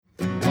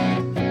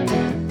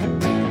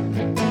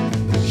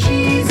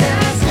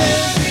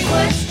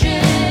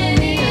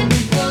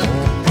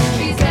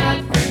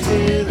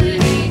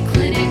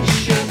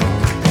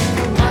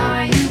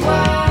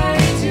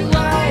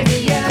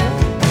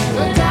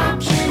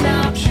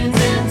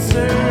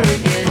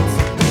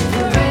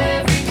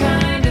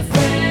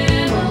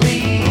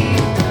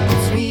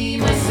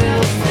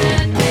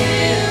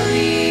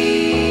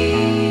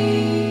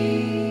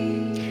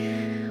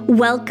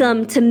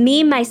welcome to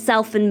Me,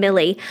 Myself, and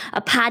Millie,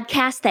 a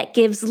podcast that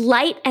gives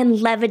light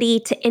and levity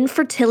to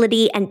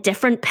infertility and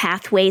different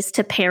pathways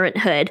to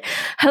parenthood.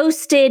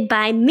 Hosted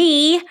by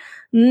me,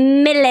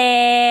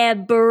 Millie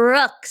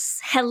Brooks.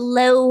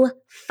 Hello,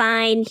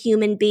 fine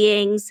human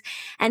beings,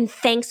 and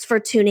thanks for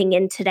tuning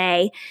in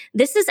today.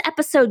 This is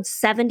episode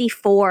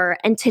 74,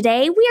 and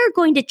today we are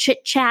going to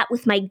chit-chat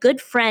with my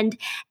good friend,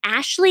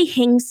 Ashley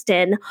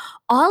Hingston,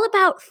 all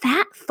about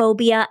fat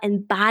phobia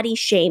and body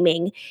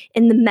shaming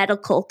in the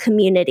medical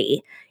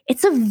community.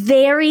 It's a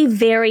very,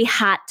 very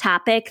hot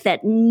topic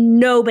that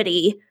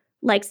nobody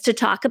likes to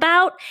talk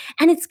about,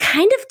 and it's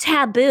kind of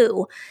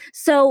taboo.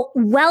 So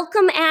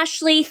welcome,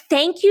 Ashley.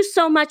 Thank you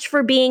so much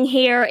for being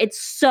here. It's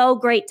so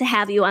great to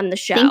have you on the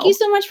show. Thank you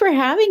so much for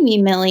having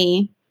me,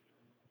 Millie.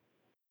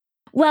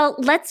 Well,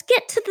 let's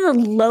get to the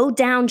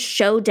lowdown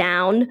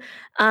showdown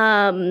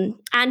on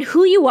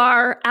who you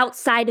are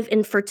outside of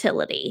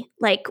infertility.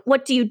 Like,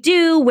 what do you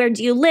do? Where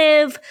do you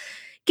live?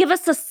 Give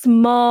us a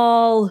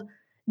small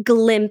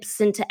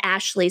glimpse into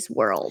Ashley's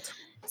world.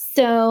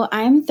 So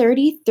I'm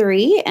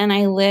 33 and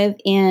I live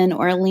in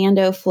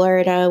Orlando,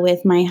 Florida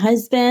with my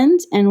husband,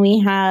 and we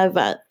have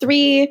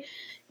 3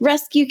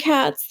 rescue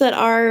cats that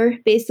are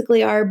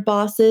basically our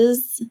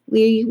bosses.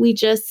 We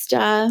just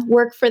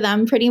work for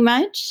them pretty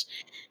much.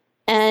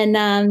 And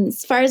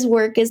as far as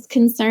work is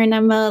concerned,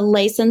 I'm a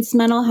licensed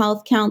mental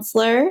health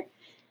counselor.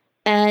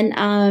 And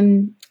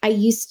I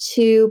used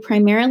to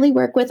primarily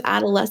work with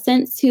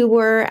adolescents who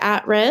were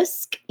at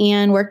risk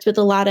and worked with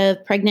a lot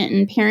of pregnant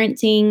and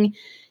parenting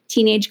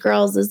teenage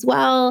girls as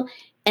well.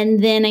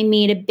 And then I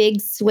made a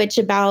big switch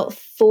about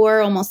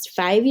almost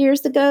 5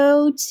 years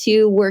ago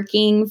to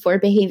working for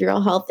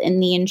behavioral health in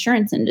the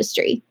insurance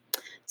industry.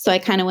 So I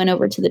kind of went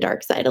over to the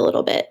dark side a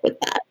little bit with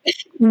that.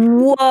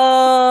 Whoa.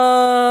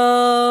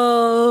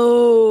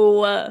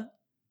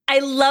 I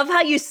love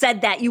how you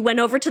said that. You went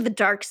over to the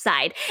dark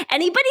side.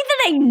 Anybody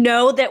that I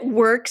know that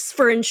works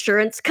for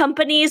insurance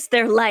companies,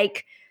 they're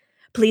like,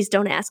 please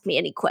don't ask me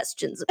any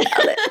questions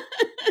about it.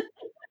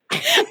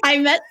 I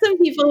met some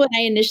people when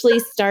I initially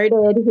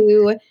started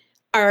who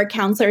are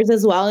counselors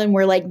as well. And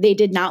were like, they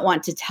did not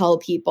want to tell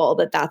people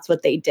that that's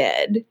what they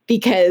did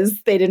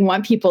because they didn't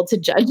want people to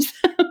judge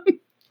them.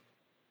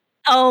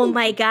 Oh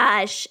my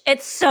gosh.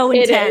 It's so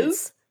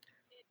intense.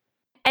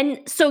 And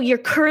so you're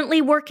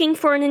currently working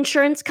for an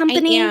insurance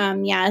company? I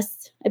am,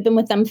 yes. I've been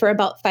with them for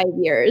about 5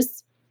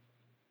 years.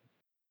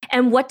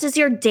 And what does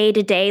your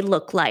day-to-day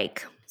look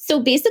like? So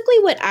basically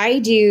what I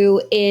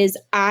do is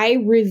I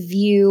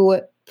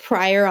review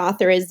prior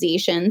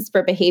authorizations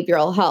for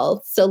behavioral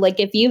health. So like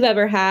if you've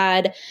ever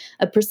had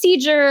a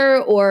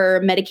procedure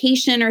or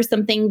medication or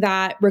something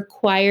that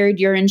required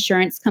your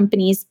insurance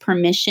company's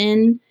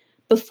permission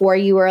before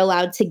you were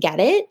allowed to get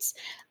it,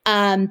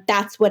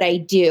 that's what I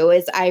do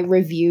is I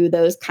review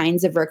those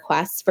kinds of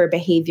requests for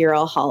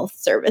behavioral health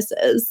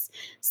services.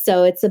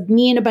 So it's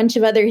me and a bunch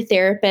of other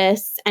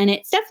therapists, and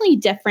it's definitely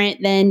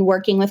different than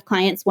working with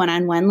clients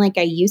one-on-one like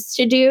I used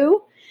to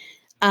do.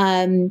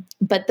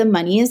 But the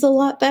money is a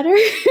lot better.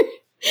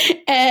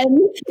 And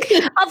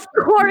of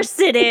course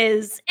it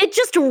is. It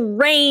just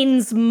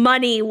rains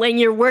money when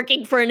you're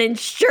working for an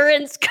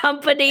insurance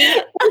company.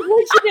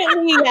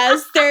 Unfortunately,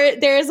 yes,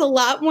 there is a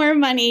lot more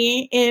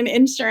money in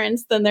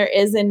insurance than there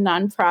is in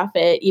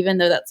nonprofit, even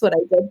though that's what I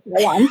did for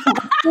a long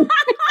time.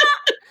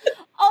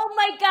 Oh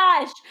my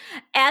gosh.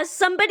 As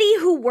somebody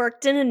who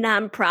worked in a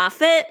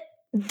nonprofit,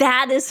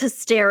 that is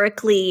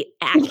hysterically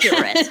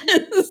accurate.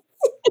 Yes.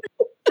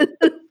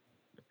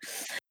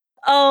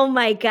 Oh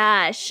my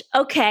gosh.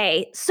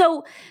 Okay.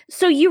 So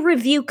you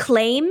review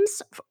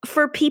claims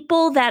for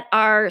people that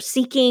are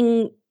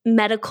seeking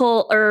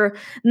medical or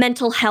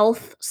mental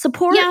health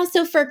support? Yeah.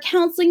 So for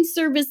counseling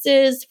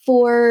services,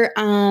 for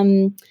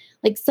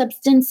like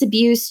substance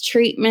abuse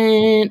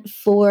treatment,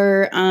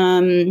 for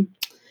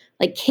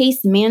like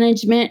case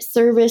management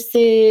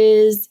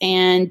services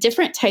and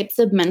different types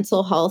of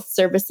mental health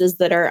services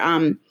that are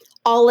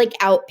all like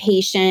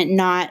outpatient,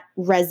 not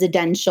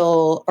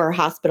residential or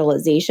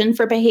hospitalization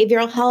for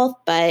behavioral health,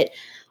 but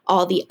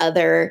all the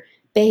other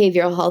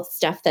behavioral health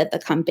stuff that the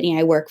company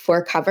I work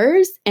for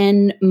covers.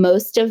 And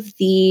most of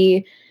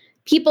the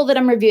people that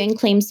I'm reviewing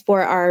claims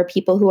for are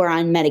people who are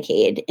on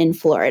Medicaid in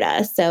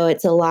Florida. So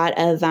it's a lot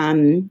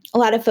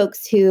of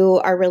folks who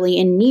are really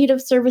in need of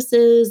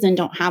services and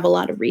don't have a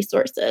lot of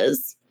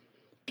resources.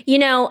 You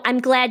know, I'm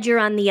glad you're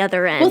on the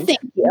other end. Well, thank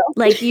you.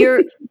 Like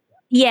you're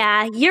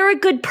a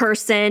good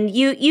person.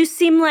 You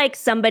seem like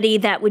somebody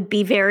that would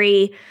be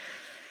very,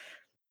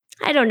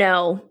 I don't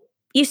know.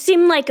 You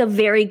seem like a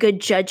very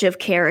good judge of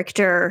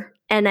character,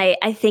 and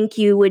I think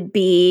you would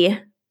be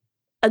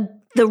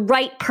the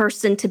right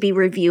person to be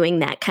reviewing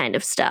that kind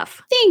of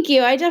stuff. Thank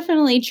you. I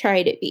definitely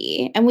try to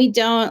be. And we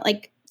don't,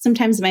 like,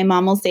 sometimes my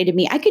mom will say to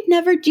me, I could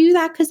never do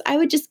that because I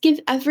would just give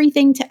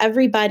everything to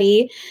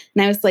everybody.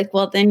 And I was like,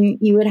 well, then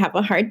you would have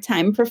a hard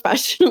time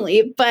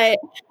professionally. But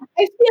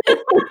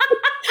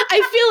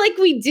I feel like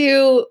we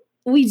do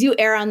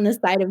err on the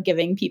side of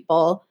giving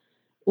people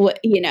what,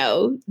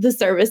 the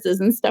services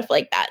and stuff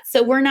like that.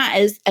 So we're not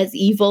as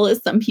evil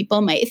as some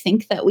people might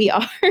think that we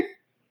are. I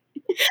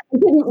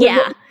didn't live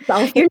Yeah. with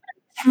myself. You're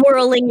not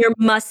twirling your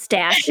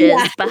mustaches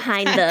Yeah,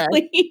 behind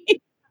exactly.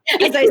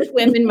 As I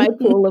swim in my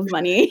pool of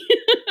money.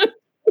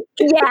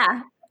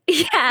 Yeah.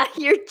 Yeah,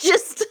 you're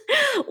just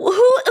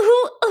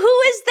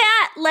who is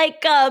that?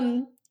 Like,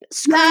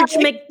 Scrooge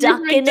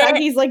McDuck in it?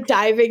 He's like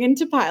diving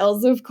into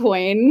piles of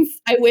coins.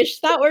 I wish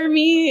that were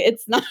me.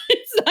 It's not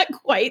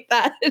quite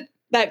that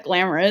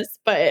glamorous,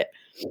 but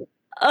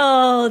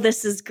Oh,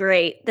 this is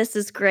great. This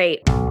is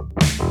great.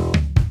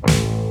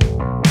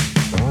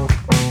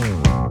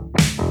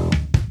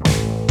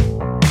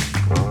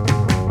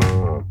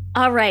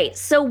 All right.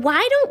 So,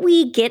 why don't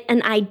we get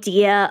an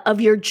idea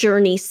of your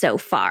journey so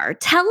far?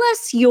 Tell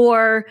us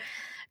your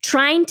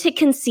trying to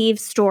conceive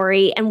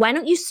story. And why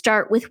don't you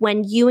start with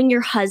when you and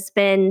your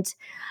husband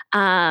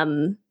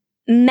met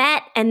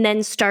and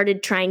then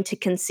started trying to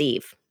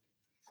conceive?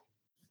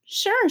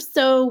 sure.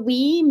 So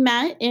we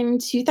met in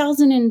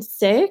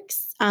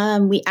 2006.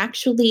 We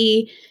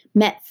actually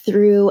met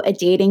through a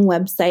dating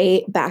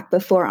website back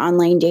before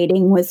online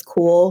dating was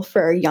cool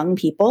for young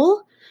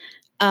people.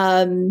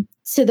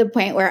 To the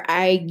point where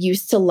I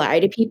used to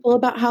lie to people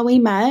about how we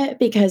met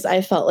because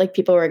I felt like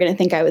people were going to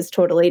think I was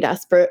totally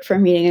desperate for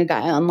meeting a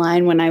guy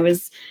online when I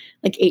was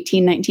like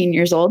 18, 19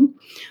 years old.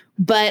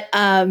 But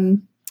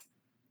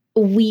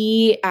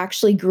we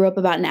actually grew up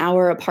about an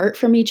hour apart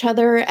from each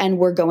other and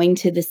we're going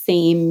to the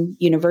same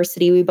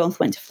university. We both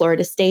went to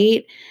Florida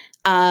State.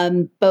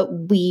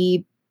 But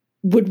we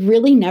would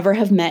really never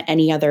have met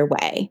any other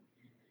way.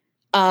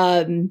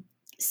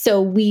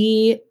 So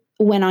we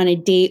went on a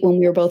date when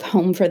we were both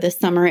home for the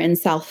summer in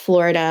South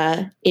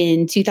Florida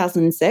in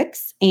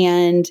 2006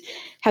 and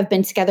have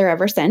been together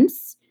ever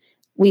since.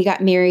 We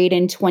got married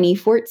in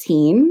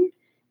 2014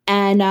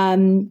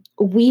 and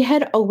we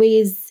had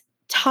always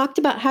talked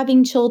about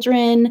having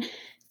children.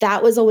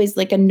 That was always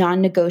like a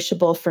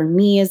non-negotiable for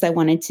me as I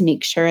wanted to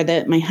make sure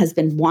that my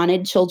husband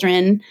wanted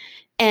children.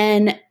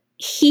 And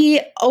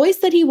he always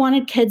said he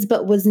wanted kids,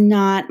 but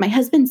my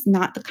husband's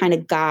not the kind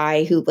of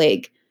guy who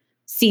like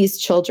sees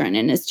children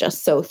and is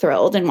just so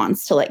thrilled and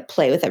wants to like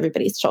play with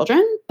everybody's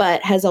children,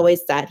 but has always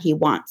said he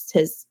wants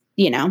his,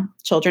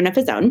 children of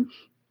his own.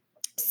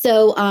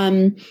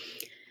 So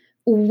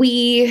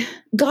we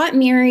got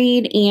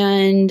married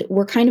and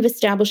we're kind of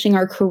establishing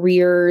our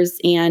careers,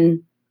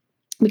 and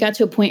we got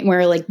to a point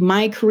where like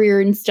my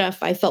career and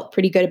stuff, I felt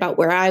pretty good about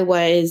where I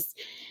was.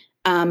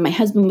 My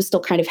husband was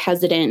still kind of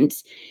hesitant.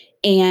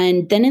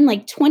 And then in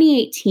like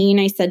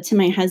 2018, I said to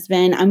my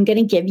husband, I'm going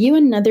to give you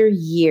another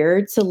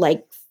year to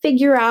like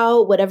figure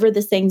out whatever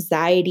this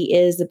anxiety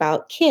is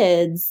about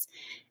kids.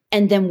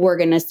 And then we're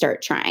going to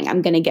start trying.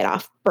 I'm going to get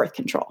off birth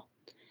control.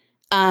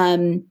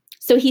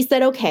 So he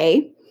said,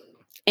 okay.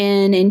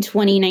 And in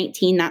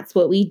 2019, that's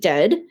what we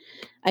did.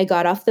 I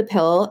got off the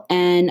pill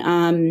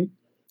and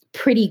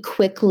pretty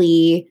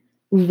quickly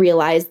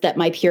realized that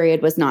my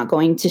period was not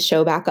going to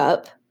show back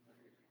up.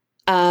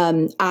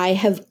 I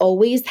have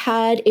always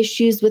had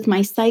issues with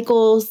my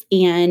cycles.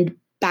 And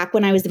back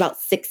when I was about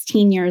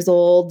 16 years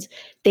old,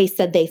 they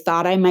said they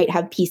thought I might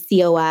have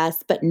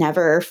PCOS, but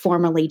never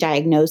formally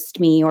diagnosed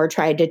me or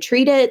tried to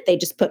treat it. They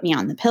just put me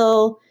on the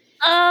pill.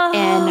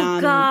 Oh,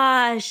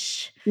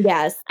 gosh.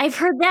 Yes. I've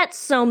heard that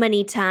so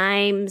many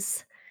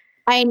times.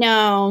 I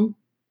know.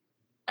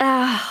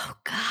 Oh,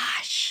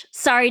 gosh.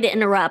 Sorry to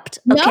interrupt.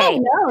 Okay.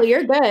 No,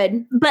 you're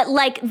good. But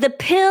like the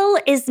pill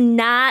is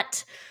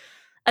not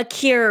a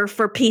cure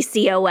for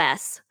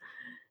PCOS.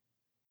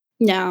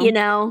 No. You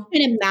know?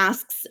 Kind of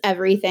masks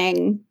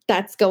everything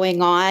that's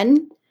going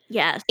on.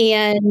 Yes.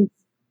 And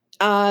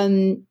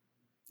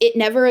it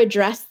never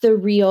addressed the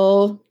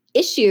real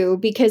issue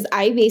because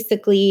I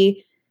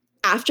basically,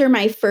 after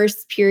my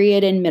first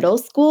period in middle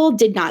school,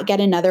 did not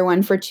get another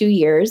one for 2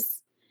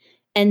 years.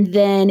 And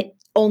then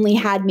only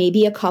had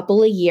maybe a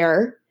couple a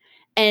year.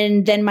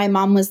 And then my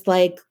mom was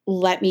like,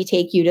 let me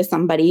take you to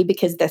somebody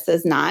because this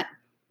is not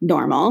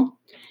normal.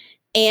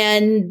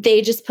 And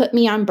they just put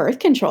me on birth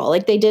control.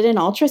 Like they did an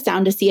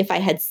ultrasound to see if I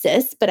had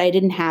cysts, but I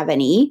didn't have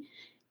any.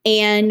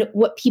 And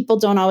what people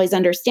don't always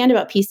understand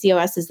about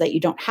PCOS is that you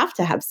don't have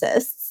to have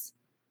cysts.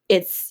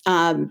 It's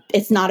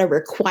not a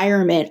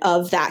requirement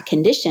of that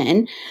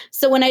condition.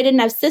 So when I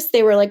didn't have cysts,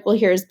 they were like, well,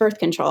 here's birth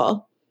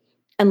control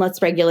and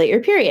let's regulate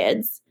your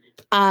periods.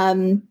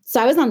 So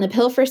I was on the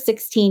pill for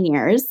 16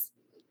 years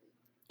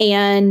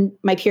and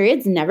my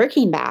periods never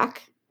came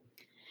back.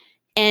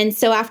 And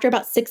so after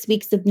about 6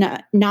 weeks of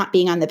not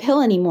being on the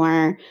pill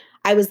anymore,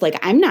 I was like,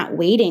 I'm not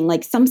waiting.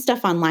 Like some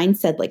stuff online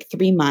said like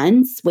 3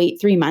 months,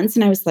 wait 3 months.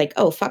 And I was like,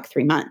 oh, fuck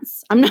 3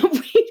 months. I'm not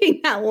waiting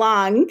that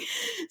long.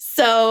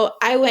 So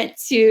I went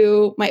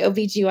to my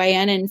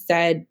OBGYN and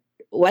said,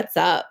 what's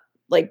up?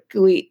 Like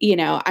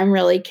I'm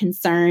really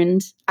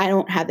concerned. I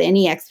don't have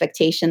any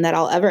expectation that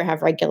I'll ever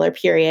have regular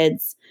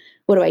periods.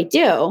 What do I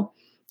do?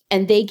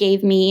 And they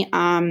gave me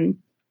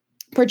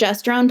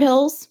progesterone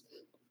pills.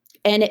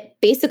 And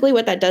basically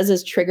what that does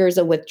is triggers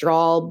a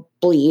withdrawal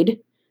bleed,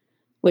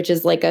 which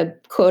is like a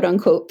quote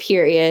unquote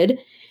period.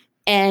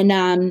 And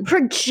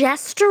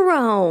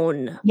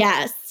Progesterone.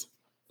 yes.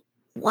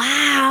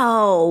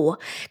 Wow.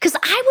 Because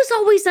I was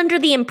always under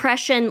the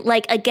impression,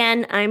 like,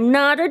 again, I'm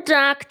not a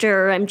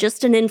doctor, I'm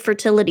just an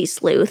infertility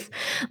sleuth,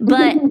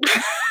 but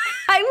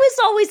I was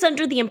always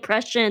under the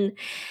impression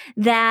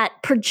that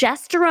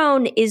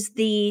progesterone is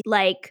the,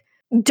 like,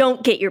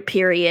 don't get your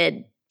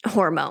period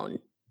hormone.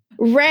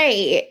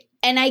 Right.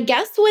 And I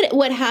guess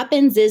what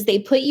happens is they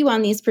put you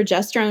on these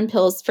progesterone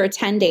pills for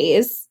 10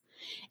 days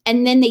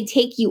and then they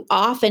take you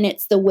off, and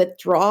it's the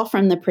withdrawal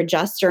from the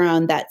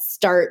progesterone that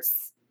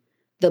starts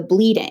the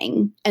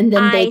bleeding. And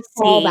then they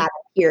call that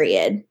a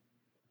period.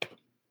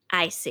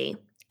 I see.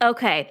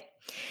 Okay.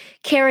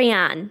 Carry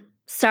on.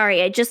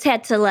 Sorry, I just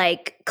had to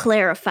like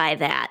clarify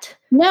that.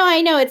 No,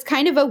 I know it's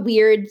kind of a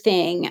weird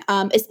thing,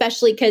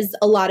 especially because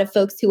a lot of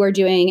folks who are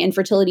doing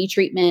infertility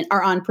treatment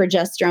are on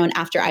progesterone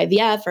after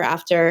IVF or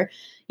after,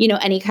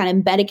 any kind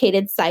of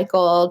medicated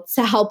cycle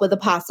to help with a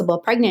possible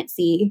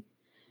pregnancy.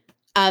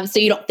 So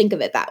you don't think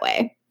of it that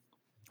way.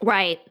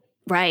 Right.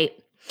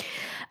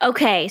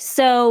 Okay,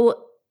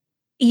 so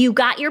you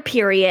got your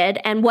period,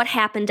 and what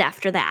happened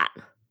after that?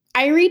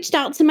 I reached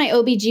out to my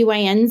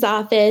OBGYN's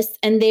office,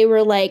 and they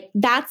were like,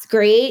 that's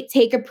great.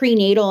 Take a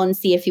prenatal and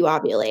see if you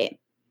ovulate.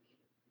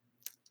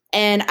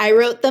 And I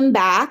wrote them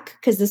back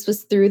because this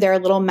was through their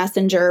little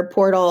messenger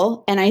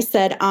portal. And I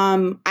said,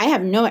 I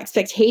have no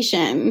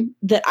expectation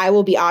that I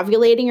will be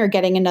ovulating or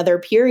getting another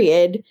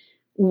period.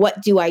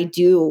 What do I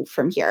do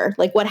from here?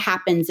 Like, what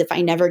happens if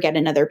I never get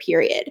another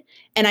period?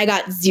 And I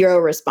got zero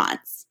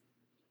response.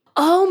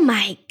 Oh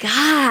my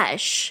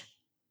gosh.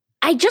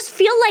 I just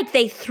feel like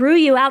they threw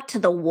you out to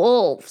the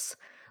wolves.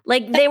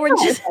 Like they were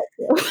just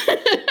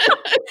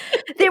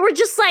they were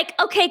just like,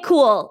 okay,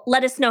 cool.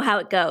 Let us know how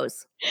it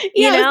goes.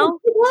 Yeah,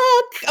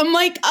 look, I'm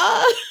like,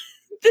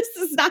 this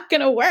is not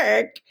going to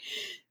work.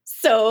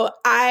 So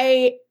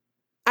I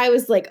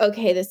was like,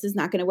 okay, this is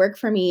not going to work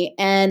for me.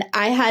 And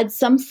I had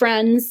some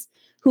friends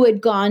who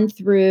had gone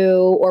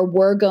through or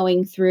were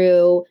going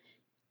through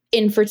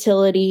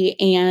infertility,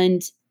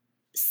 and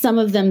some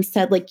of them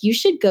said, like, you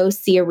should go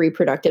see a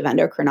reproductive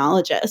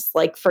endocrinologist.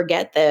 Like,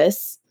 forget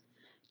this.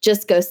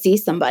 Just go see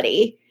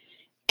somebody.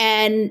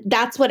 And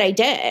that's what I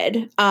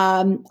did.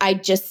 I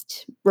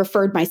just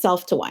referred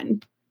myself to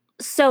one.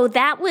 So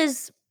that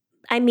was,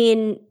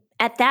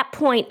 at that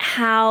point,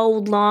 how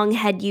long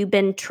had you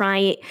been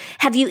trying?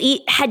 Had you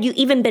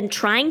even been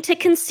trying to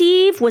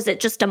conceive? Was it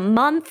just a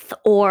month,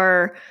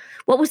 or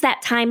what was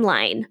that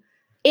timeline?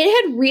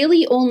 It had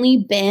really only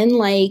been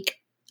like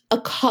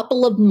a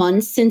couple of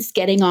months since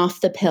getting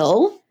off the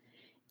pill.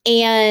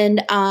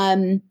 And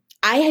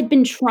I had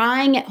been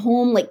trying at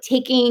home, like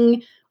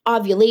taking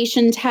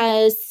ovulation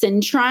tests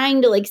and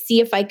trying to like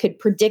see if I could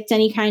predict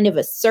any kind of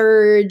a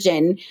surge,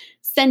 and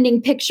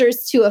sending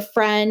pictures to a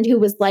friend who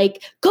was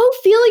like, go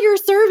feel your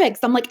cervix.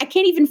 I'm like, I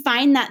can't even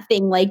find that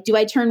thing. Like, do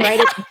I turn right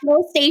at the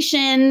fuel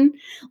station?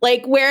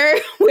 Like, where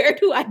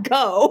do I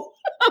go?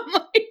 I'm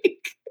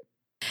like,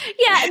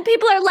 yeah, and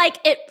people are like,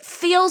 it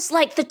feels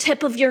like the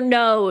tip of your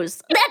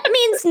nose. That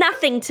means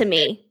nothing to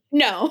me.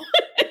 No.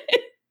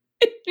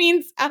 It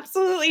means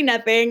absolutely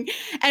nothing.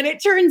 And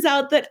it turns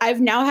out that I've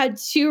now had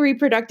 2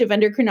 reproductive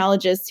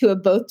endocrinologists who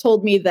have both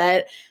told me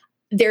that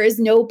there is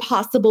no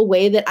possible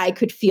way that I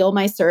could feel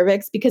my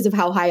cervix because of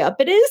how high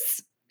up it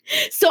is.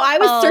 So I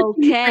was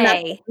searching for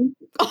nothing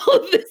all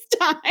of this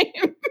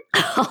time.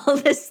 All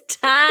this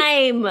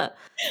time.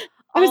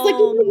 I was like,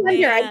 no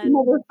wonder I could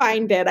never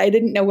find it. I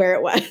didn't know where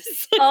it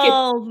was.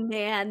 Oh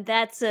man,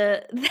 that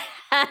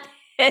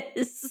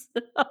is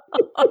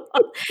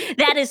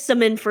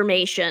some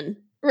information.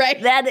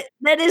 Right.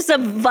 That is a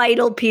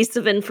vital piece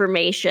of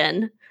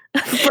information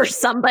for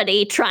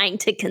somebody trying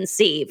to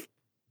conceive.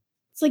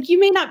 It's like, you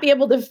may not be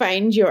able to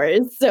find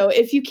yours. So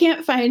if you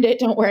can't find it,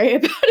 don't worry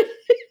about it.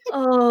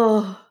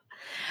 Oh.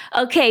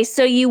 Okay,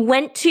 so you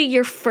went to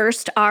your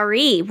first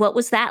RE. What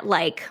was that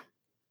like?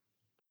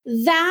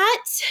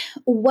 That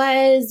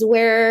was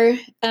where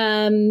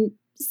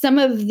some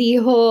of the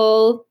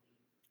whole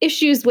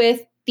issues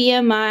with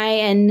BMI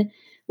and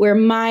where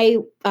my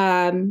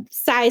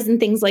size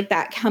and things like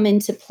that come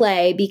into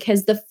play,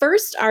 because the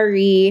first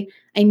RE,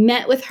 I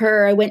met with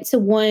her. I went to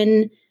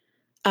one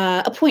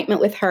appointment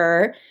with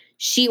her.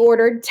 She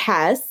ordered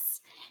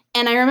tests.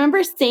 And I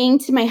remember saying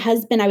to my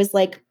husband, I was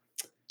like,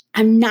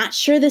 I'm not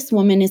sure this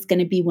woman is going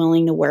to be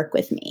willing to work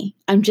with me.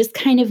 I'm just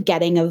kind of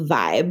getting a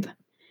vibe.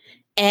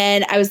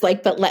 And I was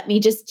like, but let me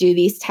just do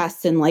these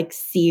tests and like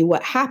see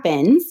what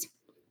happens.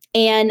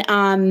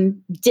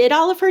 And did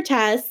all of her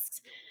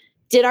tests,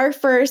 did our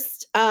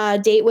first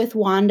date with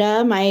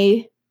Wanda,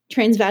 my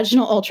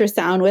transvaginal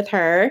ultrasound with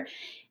her.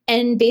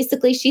 And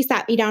basically she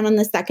sat me down on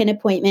the second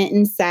appointment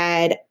and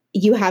said,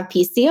 you have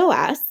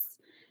PCOS.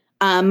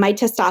 My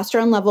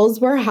testosterone levels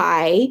were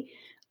high.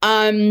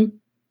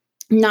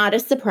 Not a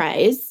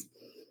surprise.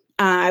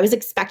 I was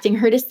expecting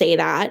her to say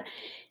that.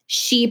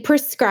 She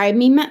prescribed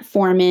me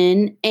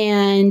metformin,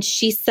 and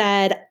she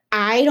said,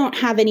 I don't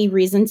have any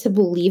reason to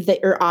believe that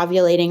you're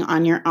ovulating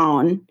on your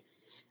own.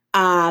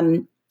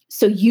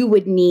 So you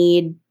would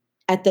need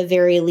at the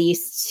very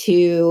least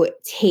to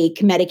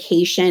take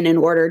medication in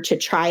order to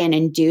try and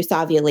induce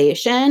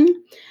ovulation,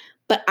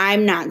 but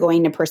I'm not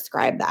going to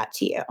prescribe that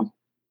to you.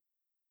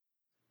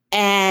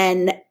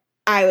 And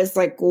I was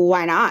like,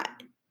 why not?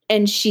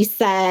 And she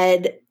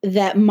said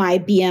that my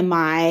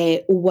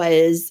BMI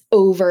was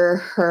over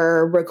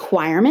her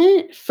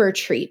requirement for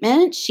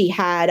treatment. She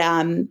had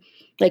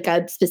like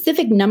a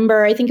specific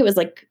number. I think it was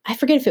like, I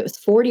forget if it was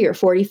 40 or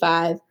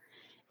 45,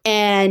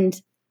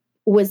 and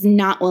was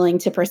not willing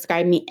to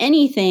prescribe me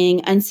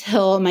anything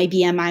until my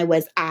BMI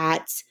was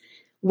at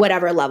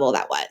whatever level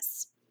that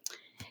was.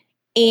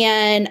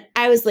 And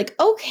I was like,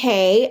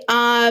 okay.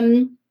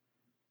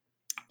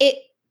 It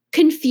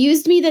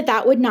confused me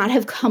that would not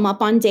have come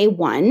up on day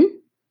one.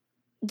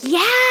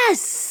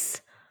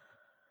 Yes.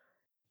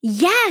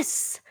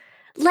 Yes.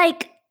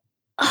 Like,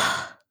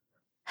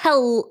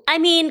 hell, I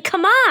mean,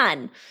 come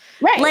on.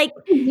 Right. Like,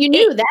 you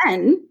knew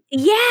then.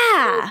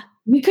 Yeah.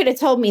 You could have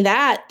told me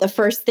that the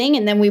first thing,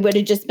 and then we would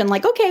have just been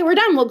like, okay, we're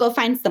done. We'll go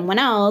find someone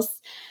else.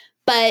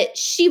 But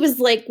she was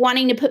like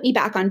wanting to put me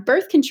back on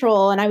birth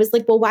control. And I was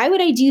like, well, why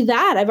would I do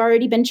that? I've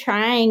already been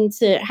trying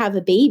to have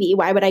a baby.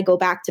 Why would I go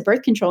back to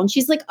birth control? And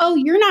she's like, oh,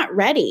 you're not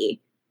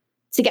ready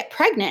to get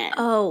pregnant.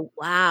 Oh,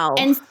 wow.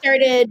 And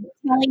started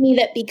telling me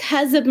that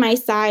because of my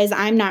size,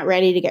 I'm not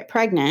ready to get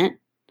pregnant.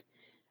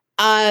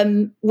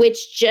 I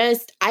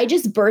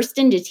just burst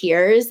into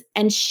tears.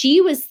 And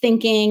she was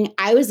thinking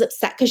I was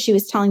upset because she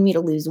was telling me to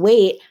lose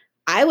weight.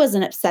 I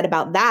wasn't upset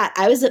about that.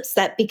 I was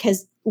upset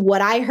because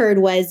what I heard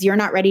was, you're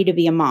not ready to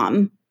be a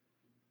mom.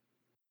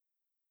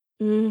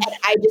 And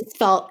I just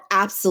felt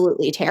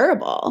absolutely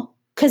terrible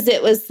because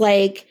it was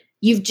like,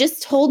 you've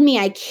just told me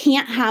I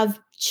can't have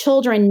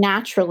children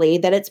naturally,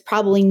 that it's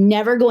probably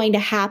never going to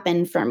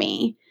happen for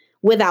me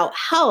without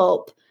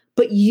help,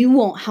 but you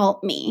won't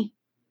help me.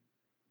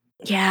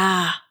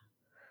 Yeah.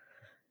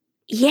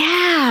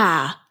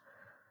 Yeah.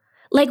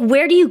 Like,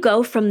 where do you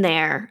go from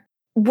there?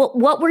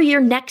 What were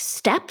your next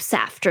steps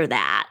after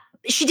that?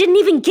 She didn't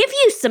even give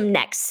you some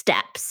next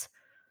steps.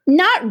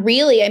 Not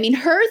really. I mean,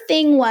 her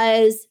thing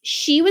was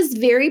she was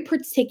very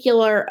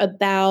particular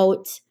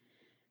about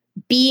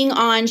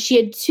she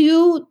had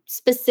 2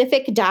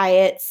 specific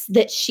diets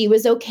that she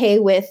was okay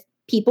with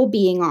people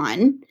being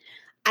on.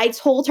 I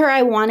told her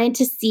I wanted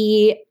to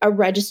see a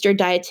registered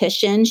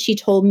dietitian. She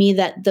told me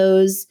that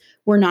those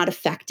were not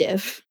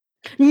effective.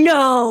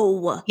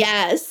 No.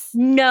 Yes.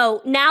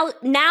 No.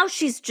 Now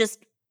she's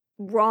just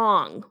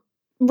wrong.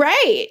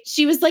 Right.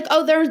 She was like,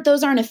 oh,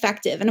 those aren't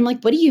effective. And I'm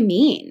like, what do you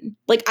mean?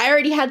 Like, I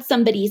already had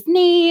somebody's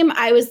name.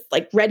 I was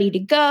like ready to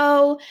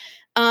go.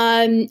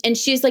 And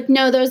she's like,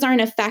 no, those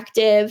aren't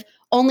effective.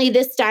 Only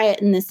this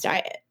diet and this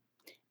diet.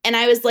 And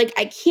I was like,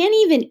 I can't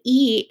even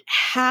eat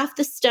half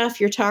the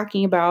stuff you're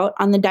talking about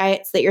on the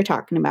diets that you're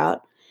talking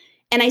about.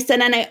 And I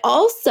said, and I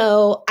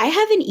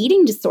have an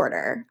eating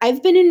disorder.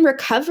 I've been in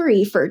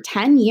recovery for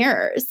 10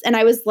 years. And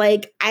I was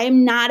like,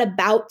 I'm not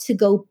about to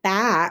go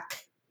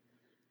back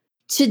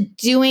to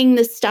doing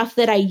the stuff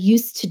that I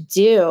used to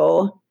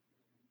do,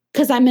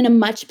 because I'm in a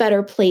much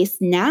better place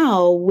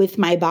now with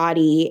my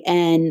body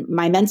and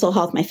my mental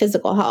health, my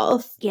physical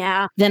health,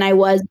 than I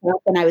was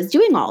when I was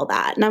doing all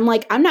that. And I'm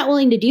like, I'm not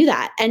willing to do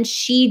that. And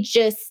she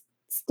just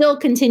still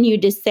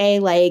continued to say,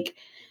 like,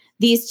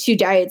 these two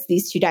diets,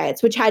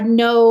 which had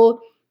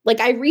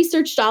I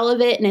researched all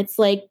of it, and it's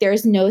like,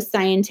 there's no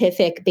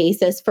scientific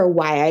basis for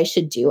why I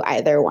should do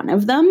either one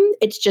of them.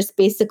 It's just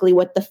basically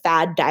what the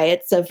fad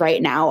diets of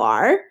right now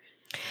are.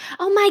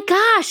 Oh my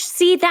gosh.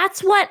 See,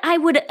 that's what I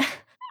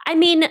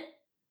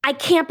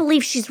can't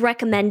believe she's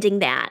recommending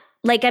that.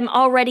 Like, I'm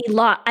already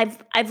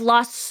I've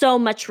lost so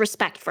much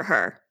respect for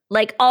her.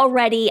 Like,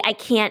 already I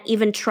can't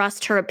even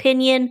trust her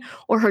opinion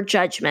or her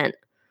judgment.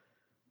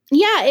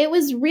 Yeah, it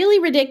was really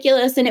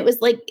ridiculous. And it was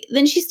like,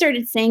 then she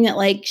started saying that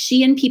like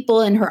she and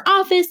people in her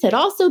office had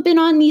also been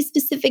on these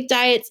specific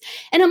diets.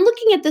 And I'm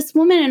looking at this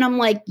woman and I'm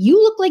like,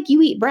 you look like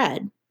you eat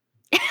bread.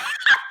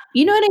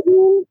 You know what I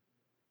mean?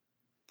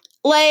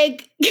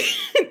 Like,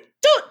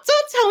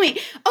 don't tell me,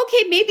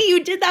 okay, maybe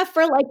you did that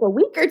for like a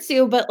week or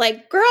two, but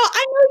like, girl,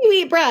 I know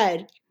you eat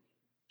bread.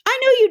 I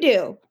know you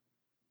do.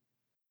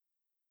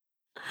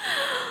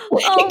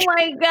 Oh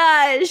my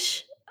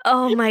gosh.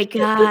 Oh my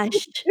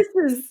gosh.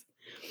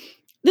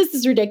 This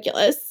is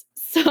ridiculous.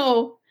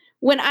 So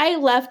when I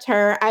left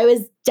her, I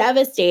was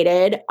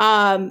devastated,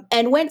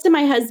 and went to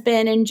my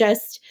husband and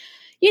just,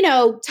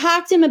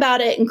 talked to him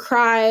about it and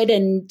cried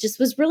and just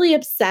was really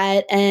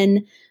upset.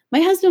 And my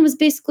husband was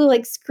basically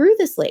like, screw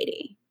this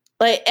lady.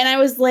 And I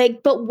was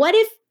like, but what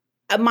if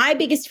my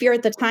biggest fear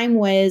at the time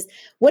was,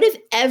 what if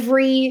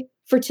every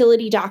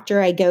fertility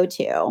doctor I go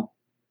to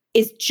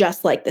is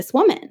just like this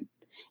woman?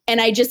 And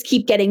I just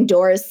keep getting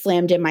doors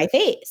slammed in my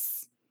face.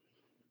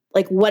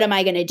 Like, what am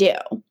I going to do?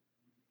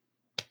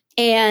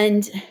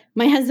 And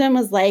my husband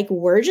was like,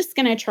 we're just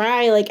going to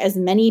try like as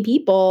many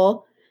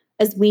people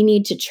as we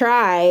need to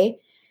try.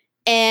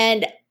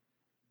 And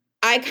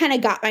I kind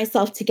of got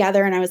myself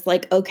together and I was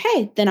like,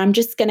 okay, then I'm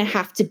going to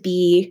have to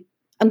be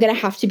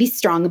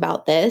strong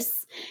about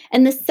this.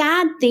 And the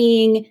sad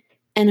thing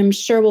and I'm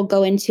sure we'll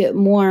go into it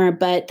more,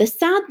 but the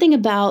sad thing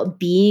about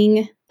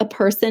being a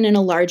person in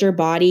a larger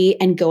body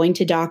and going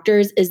to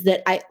doctors is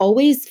that I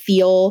always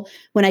feel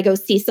when I go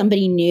see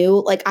somebody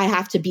new, like I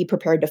have to be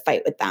prepared to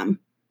fight with them.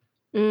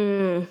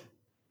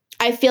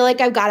 I feel like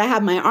I've got to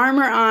have my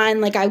armor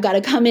on, like I've got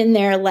to come in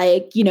there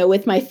like,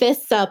 with my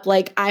fists up,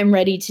 like I'm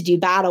ready to do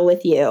battle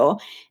with you.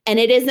 And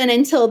it isn't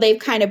until they've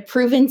kind of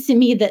proven to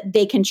me that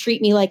they can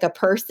treat me like a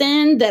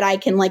person that I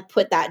can like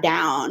put that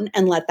down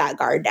and let that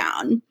guard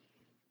down.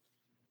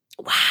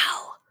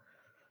 Wow.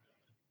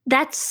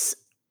 That's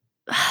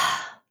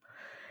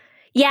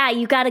yeah,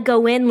 you got to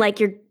go in like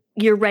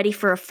you're ready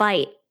for a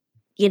fight,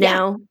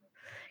 Yeah.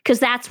 Because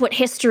that's what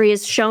history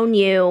has shown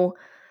you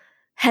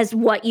has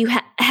what you've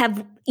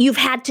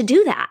had to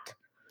do that.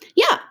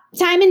 Yeah,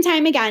 time and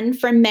time again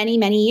for many,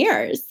 many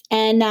years.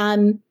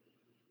 And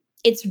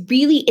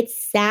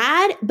it's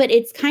sad, but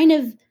I've kind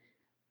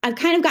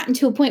of gotten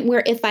to a point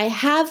where if I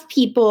have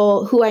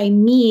people who I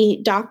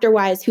meet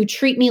doctor-wise who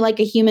treat me like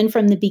a human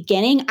from the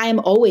beginning, I'm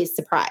always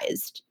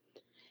surprised.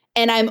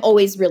 And I'm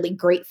always really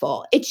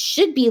grateful. It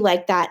should be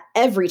like that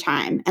every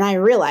time. And I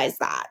realize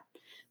that.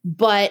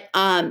 But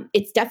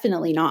it's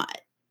definitely not.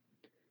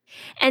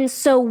 And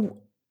so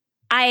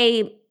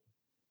I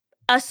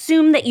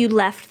assume that you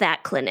left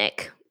that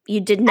clinic.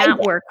 You did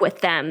not work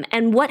with them.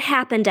 And what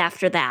happened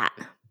after that?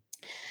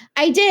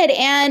 I did.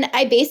 And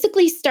I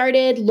basically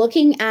started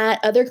looking at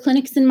other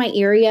clinics in my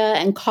area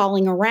and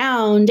calling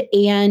around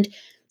and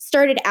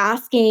started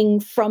asking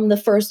from the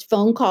first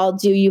phone call,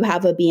 do you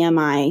have a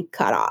BMI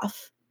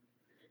cutoff?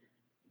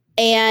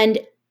 And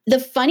the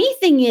funny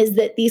thing is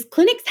that these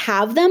clinics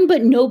have them,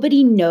 but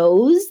nobody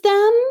knows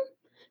them.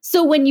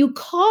 So when you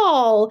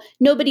call,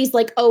 nobody's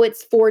like, oh,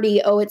 it's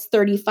 40, oh, it's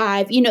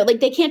 35. Like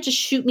they can't just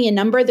shoot me a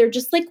number. They're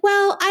just like,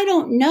 well, I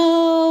don't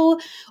know.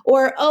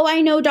 Or, oh,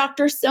 I know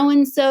Dr.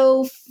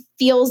 So-and-so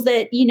feels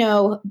that,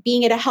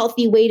 being at a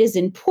healthy weight is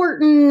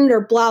important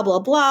or blah, blah,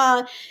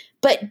 blah,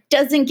 but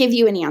doesn't give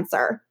you an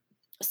answer.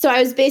 So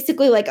I was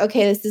basically like,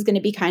 okay, this is going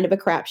to be kind of a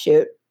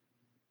crapshoot.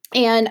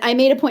 And I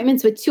made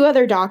appointments with 2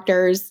 other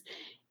doctors.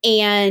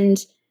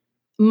 And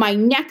my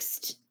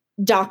next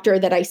doctor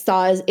that I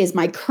saw is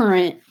my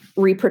current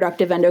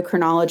reproductive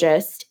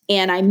endocrinologist.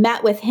 And I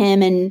met with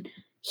him and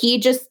he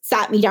just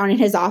sat me down in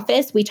his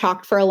office. We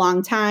talked for a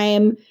long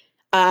time.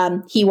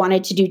 He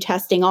wanted to do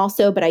testing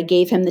also, but I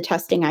gave him the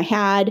testing I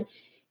had.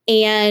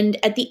 And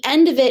at the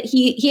end of it,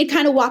 he had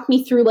kind of walked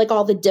me through like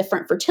all the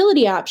different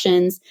fertility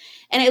options.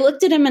 And I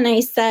looked at him and I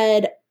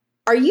said,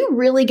 are you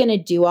really going to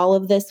do all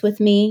of this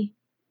with me?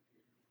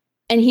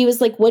 And he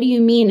was like, what do you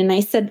mean? And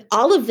I said,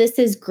 all of this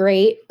is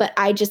great, but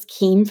I just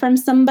came from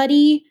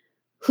somebody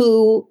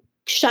who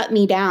shut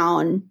me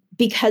down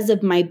because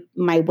of my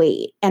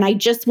weight. And I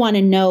just want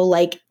to know,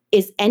 like,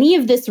 is any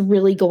of this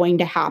really going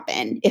to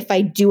happen if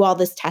I do all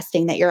this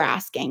testing that you're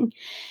asking?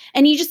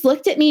 And he just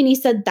looked at me and he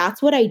said,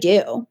 that's what I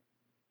do.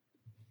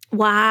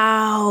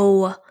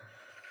 Wow.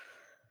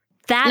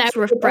 That's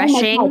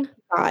refreshing. Like,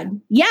 oh my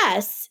God.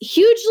 Yes,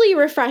 hugely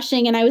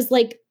refreshing. And I was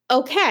like,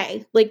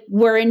 okay, like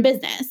we're in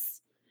business.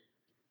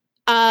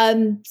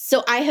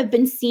 So I have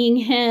been seeing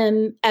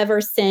him ever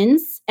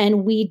since.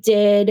 And we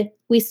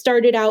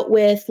started out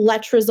with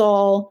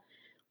letrozole.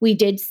 We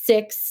did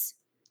 6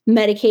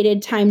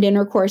 medicated timed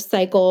intercourse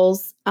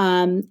cycles.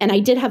 And I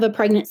did have a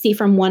pregnancy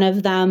from one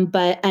of them,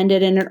 but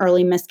ended in an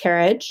early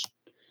miscarriage.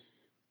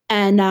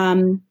 And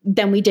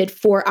then we did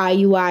 4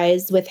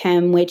 IUIs with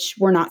him, which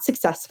were not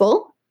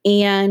successful.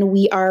 And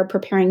we are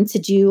preparing to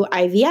do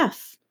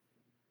IVF.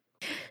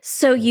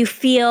 So you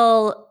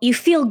feel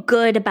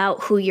good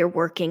about who you're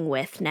working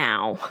with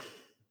now?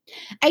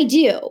 I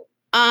do.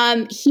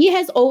 He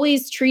has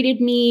always treated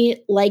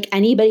me like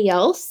anybody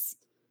else,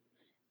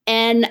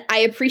 and I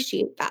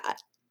appreciate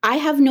that. I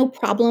have no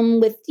problem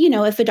with,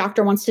 if a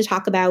doctor wants to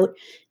talk about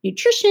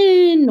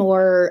nutrition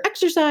or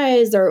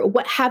exercise or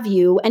what have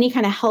you, any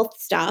kind of health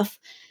stuff.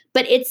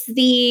 But it's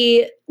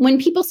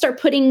when people start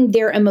putting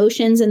their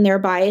emotions and their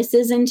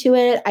biases into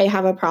it, I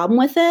have a problem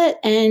with it.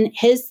 And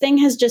his thing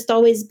has just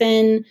always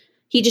been,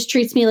 he just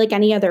treats me like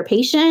any other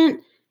patient.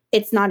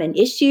 It's not an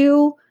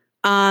issue.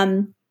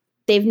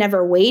 They've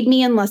never weighed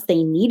me unless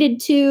they needed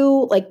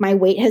to. Like my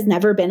weight has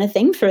never been a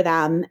thing for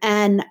them.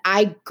 And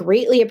I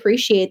greatly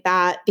appreciate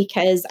that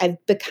because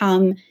I've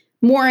become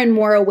more and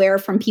more aware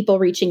from people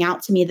reaching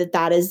out to me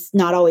that is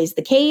not always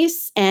the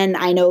case. And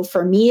I know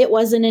for me, it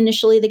wasn't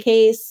initially the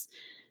case.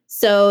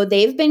 So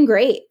they've been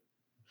great.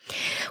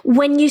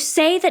 When you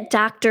say that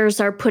doctors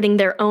are putting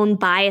their own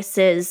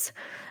biases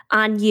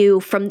on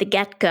you from the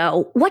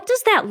get-go, what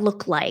does that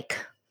look like?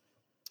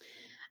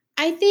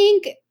 I've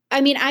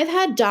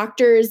had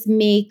doctors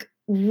make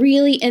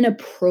really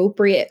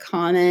inappropriate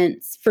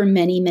comments for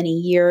many, many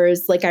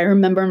years. Like I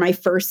remember my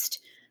first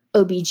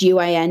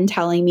OBGYN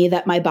telling me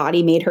that my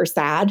body made her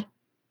sad.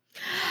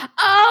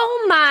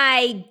 Oh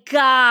my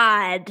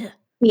God.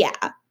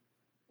 Yeah.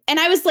 And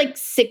I was like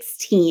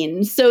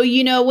 16. So,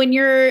 when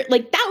you're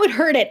like, that would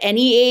hurt at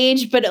any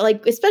age, but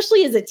like,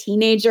 especially as a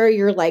teenager,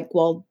 you're like,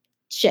 well,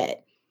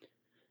 shit.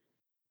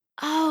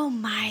 Oh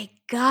my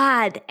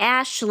God,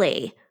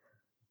 Ashley.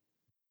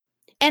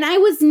 And I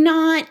was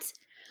not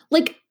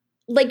like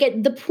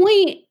at the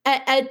point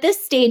at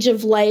this stage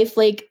of life,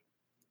 like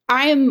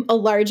I'm a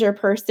larger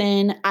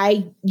person.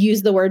 I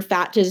use the word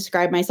fat to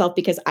describe myself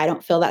because I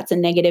don't feel that's a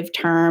negative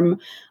term.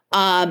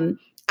 I'm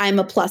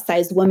a plus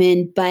size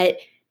woman, but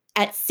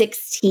at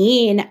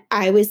 16,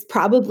 I was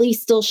probably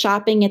still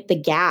shopping at the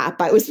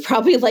Gap. I was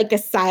probably like a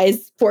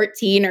size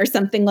 14 or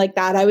something like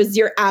that. I was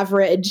your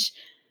average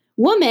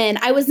woman.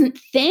 I wasn't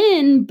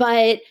thin,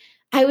 but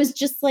I was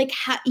just like,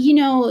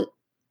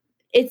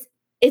 it's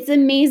it's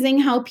amazing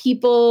how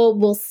people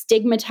will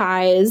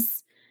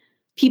stigmatize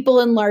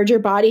people in larger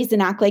bodies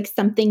and act like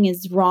something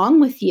is wrong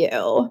with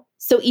you.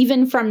 So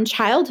even from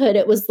childhood,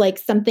 it was like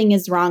something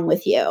is wrong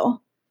with you.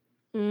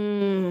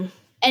 Mm,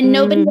 And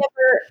nobody mm.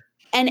 ever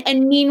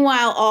and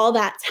meanwhile, all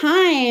that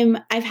time,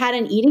 I've had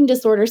an eating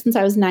disorder since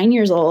I was 9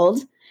 years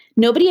old.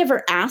 Nobody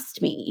ever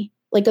asked me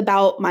like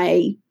about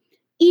my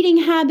eating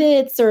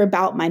habits or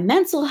about my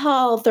mental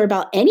health or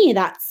about any of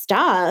that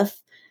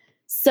stuff.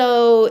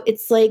 So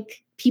it's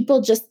like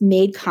people just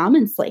made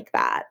comments like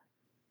that.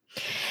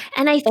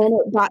 And And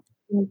it got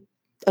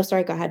oh,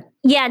 sorry, go ahead.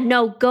 yeah,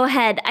 no, go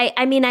ahead.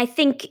 I mean, I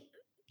think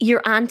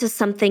you're onto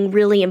something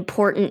really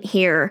important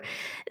here,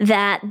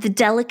 that the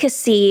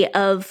delicacy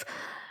of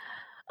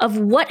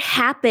what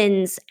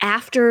happens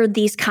after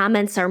these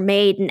comments are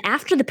made and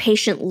after the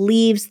patient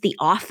leaves the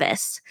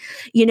office,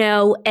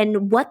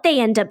 and what they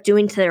end up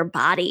doing to their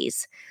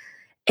bodies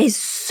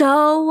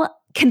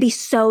can be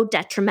so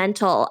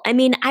detrimental. I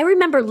mean, I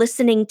remember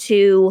listening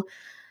to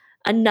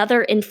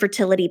another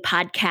infertility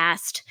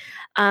podcast,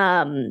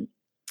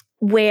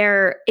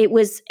 where it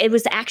was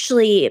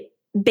actually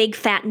Big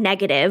Fat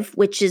Negative,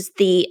 which is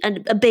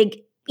a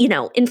big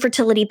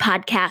infertility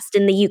podcast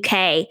in the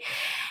UK,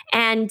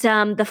 and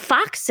the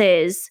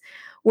Foxes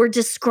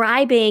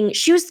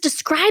she was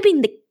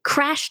describing the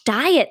crash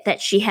diet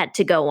that she had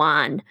to go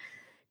on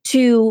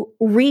to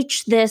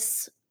reach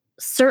this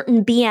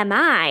certain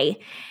BMI.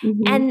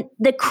 Mhm. And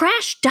the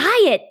crash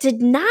diet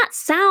did not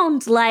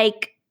sound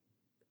like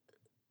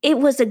it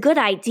was a good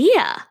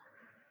idea.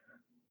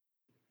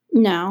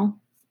 No.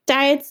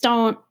 Diets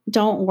don't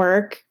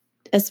work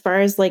as far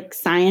as like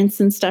science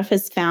and stuff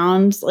has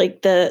found.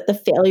 Like the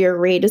failure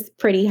rate is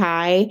pretty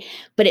high,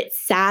 but it's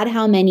sad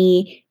how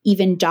many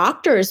even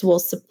doctors will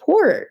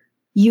support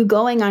you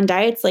going on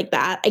diets like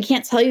that. I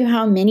can't tell you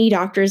how many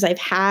doctors I've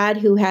had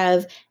who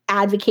have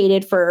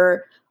advocated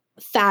for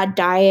fad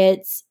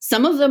diets.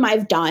 Some of them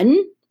I've done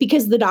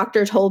because the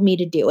doctor told me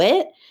to do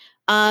it.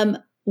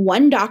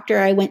 One doctor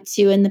I went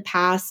to in the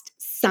past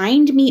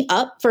signed me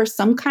up for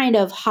some kind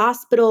of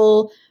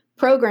hospital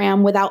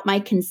program without my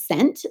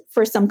consent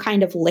for some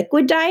kind of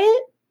liquid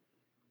diet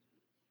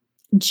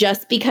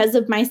just because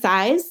of my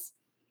size.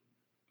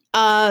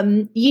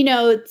 So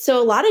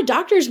a lot of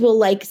doctors will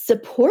like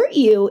support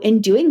you in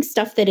doing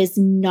stuff that is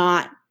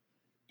not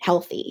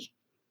healthy.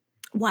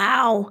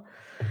 Wow.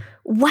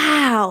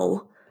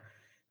 Wow.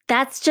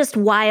 That's just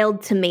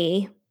wild to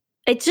me.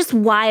 It's just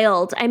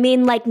wild. I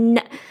mean, like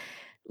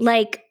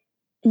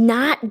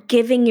not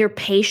giving your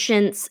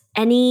patients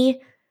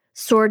any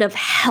sort of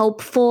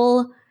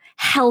helpful,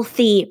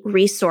 healthy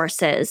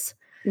resources.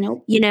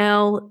 Nope.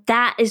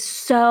 That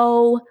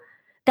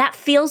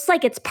feels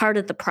like it's part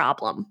of the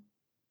problem.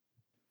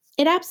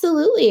 It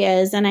absolutely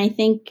is. And I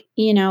think,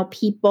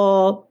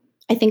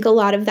 I think a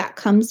lot of that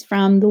comes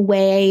from the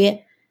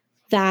way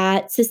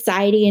that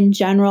society in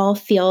general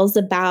feels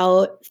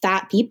about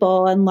fat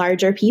people and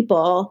larger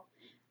people.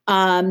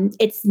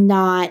 It's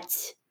not,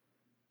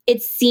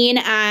 it's seen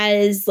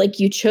as like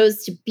you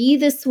chose to be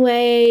this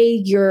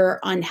way, you're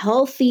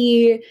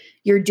unhealthy,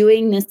 you're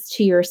doing this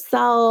to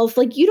yourself.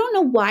 Like you don't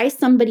know why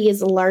somebody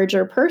is a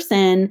larger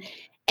person.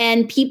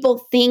 And people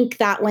think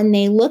that when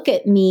they look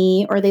at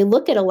me or they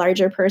look at a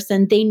larger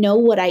person, they know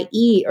what I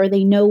eat or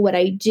they know what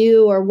I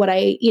do or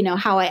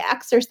how I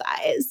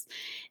exercise.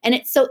 And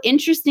it's so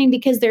interesting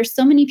because there's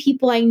so many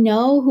people I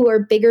know who are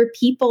bigger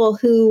people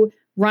who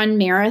run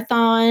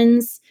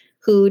marathons,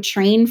 who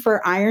train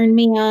for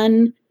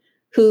Ironman,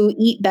 who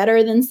eat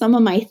better than some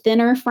of my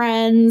thinner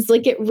friends.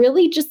 Like it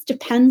really just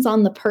depends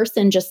on the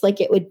person, just like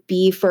it would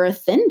be for a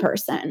thin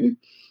person.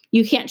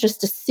 You can't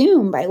just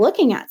assume by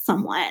looking at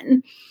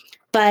someone.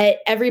 But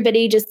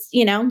everybody just,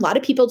 a lot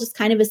of people just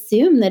kind of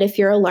assume that if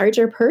you're a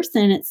larger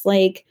person, it's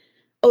like,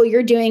 oh,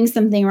 you're doing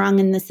something wrong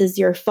and this is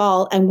your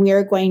fault. And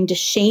we're going to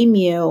shame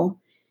you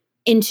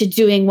into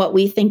doing what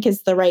we think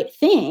is the right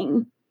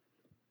thing.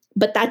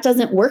 But that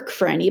doesn't work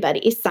for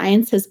anybody.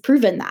 Science has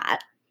proven that.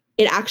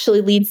 It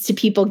actually leads to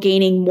people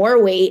gaining more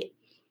weight.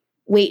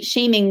 Weight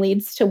shaming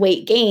leads to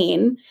weight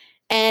gain.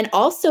 And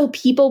also,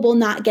 people will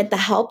not get the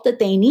help that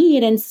they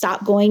need and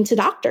stop going to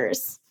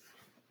doctors.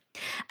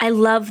 I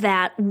love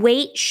that.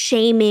 Weight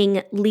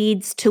shaming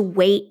leads to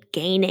weight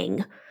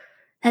gaining.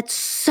 That's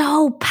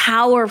so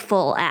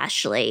powerful,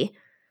 Ashley.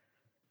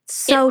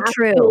 So It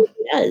true. absolutely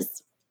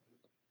does.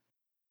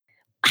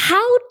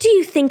 How do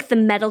you think the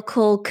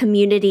medical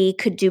community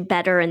could do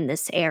better in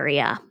this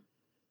area?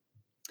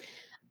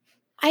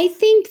 I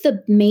think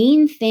the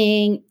main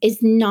thing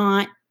is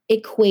not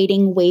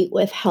equating weight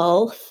with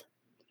health,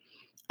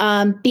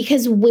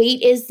 because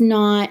weight is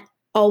not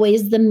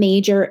always the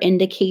major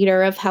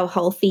indicator of how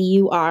healthy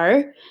you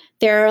are.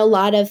 There are a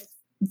lot of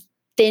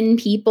thin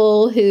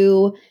people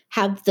who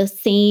have the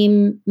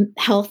same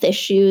health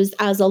issues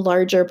as a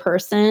larger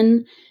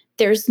person.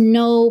 There's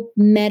no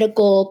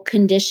medical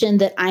condition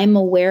that I'm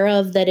aware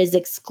of that is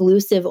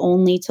exclusive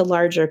only to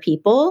larger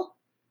people.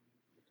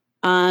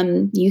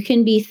 You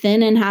can be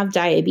thin and have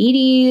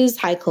diabetes,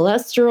 high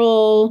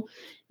cholesterol,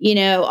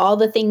 all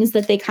the things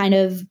that they kind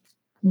of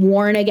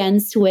warn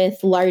against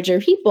with larger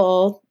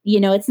people.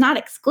 It's not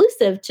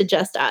exclusive to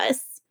just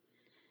us.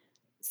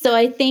 So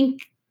I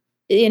think,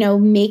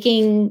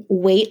 making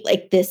weight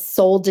like this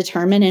sole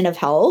determinant of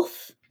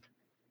health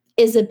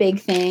is a big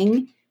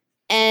thing.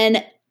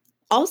 And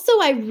also,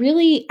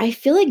 I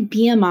feel like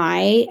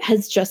BMI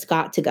has just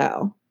got to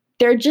go.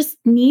 There has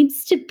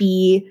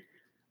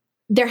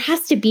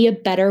to be a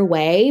better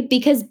way,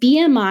 because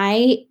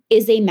BMI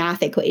is a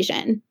math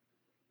equation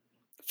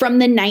from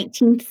the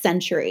 19th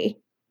century.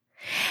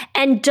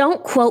 And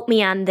don't quote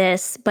me on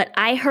this, but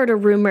I heard a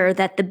rumor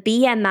that the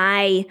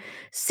BMI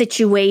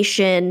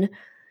situation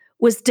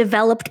was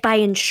developed by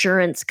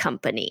insurance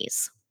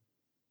companies.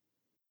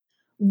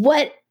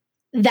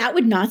 That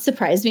would not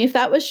surprise me if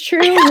that was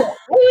true.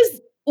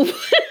 But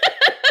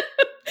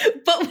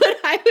what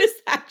I was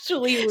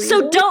actually reading.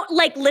 So don't,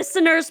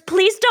 listeners,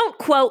 please don't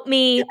quote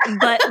me,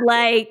 but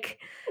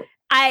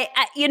I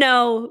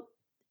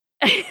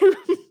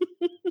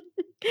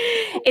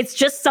it's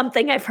just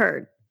something I've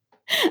heard.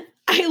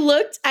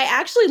 I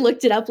actually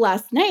looked it up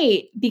last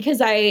night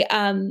because I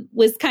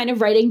was kind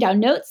of writing down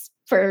notes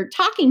for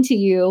talking to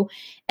you.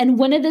 And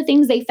one of the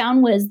things they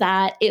found was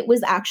that it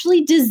was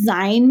actually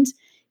designed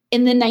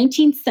in the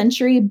 19th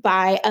century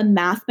by a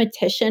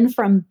mathematician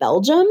from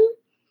Belgium.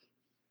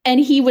 And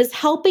he was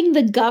helping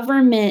the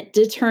government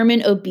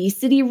determine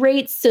obesity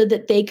rates so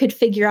that they could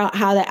figure out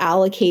how to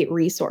allocate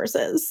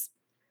resources.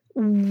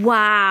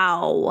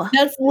 Wow.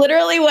 That's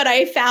literally what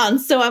I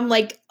found. So I'm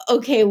like,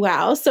 okay,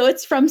 wow. So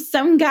it's from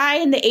some guy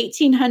in the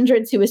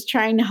 1800s who was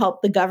trying to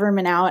help the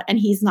government out, and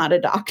he's not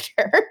a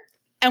doctor.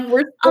 And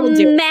we're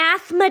still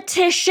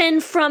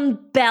mathematician from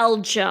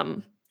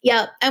Belgium.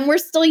 Yep. And we're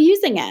still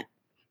using it.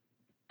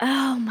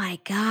 Oh my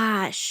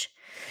gosh.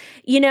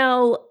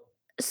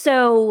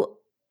 So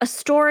a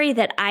story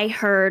that I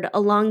heard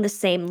along the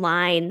same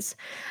lines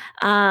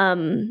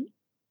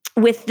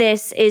with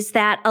this is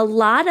that a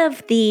lot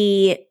of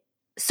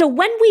so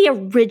when we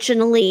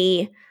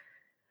originally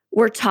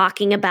were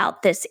talking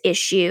about this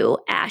issue,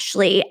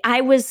 Ashley,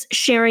 I was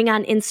sharing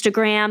on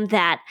Instagram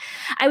that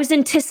I was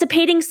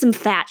anticipating some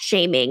fat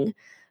shaming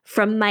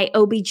from my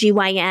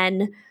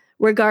OBGYN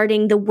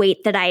regarding the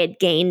weight that I had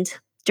gained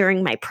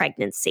during my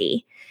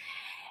pregnancy.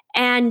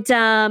 And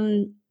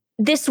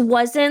this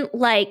wasn't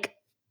like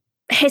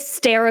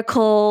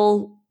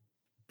hysterical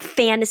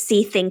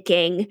fantasy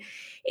thinking.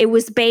 It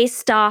was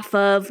based off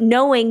of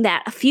knowing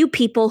that a few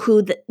people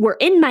who were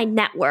in my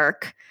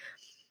network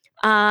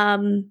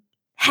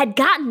had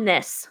gotten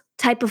this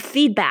type of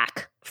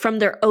feedback from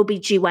their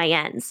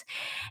OBGYNs.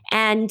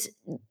 And,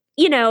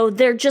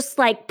 they're just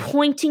like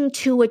pointing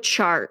to a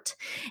chart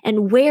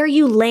and where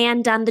you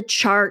land on the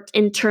chart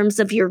in terms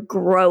of your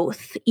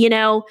growth,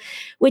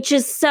 which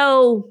is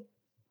so...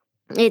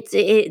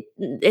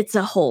 It's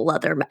a whole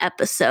other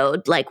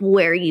episode, like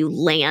where you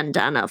land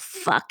on a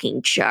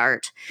fucking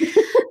chart.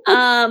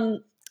 But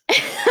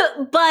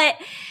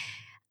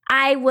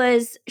I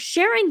was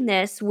sharing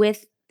this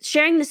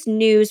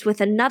news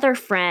with another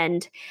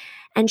friend,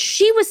 and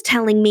she was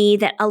telling me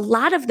that a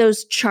lot of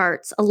those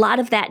charts, a lot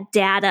of that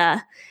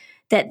data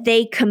that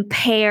they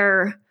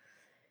compare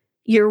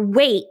your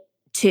weight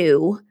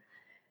to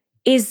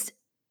is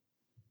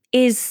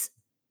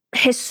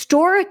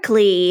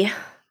historically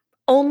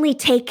only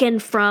taken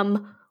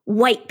from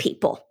white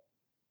people,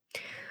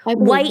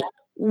 white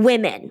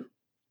women.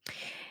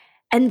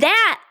 And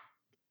that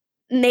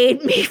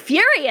made me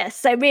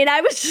furious. I mean,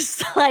 I was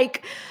just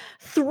like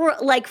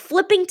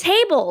flipping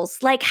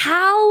tables, like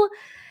how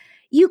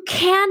you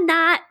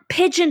cannot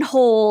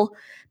pigeonhole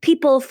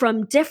people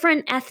from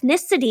different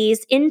ethnicities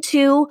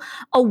into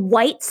a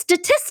white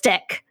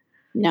statistic.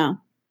 No.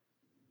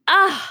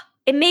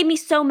 It made me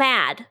so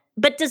mad.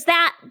 But does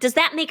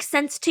that make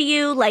sense to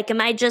you? Like, am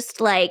I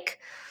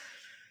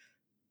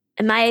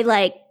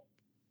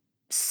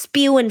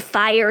spewing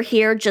fire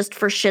here just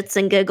for shits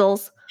and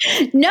giggles?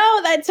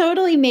 No, that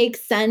totally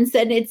makes sense.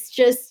 And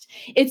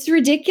it's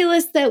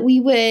ridiculous that we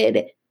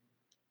would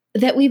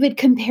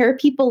compare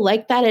people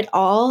like that at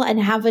all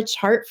and have a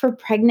chart for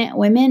pregnant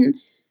women.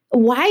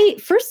 Why,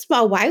 first of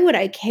all, why would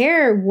I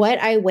care what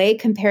I weigh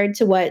compared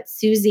to what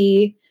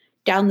Susie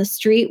down the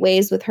street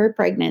weighs with her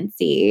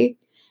pregnancy?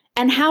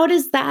 And how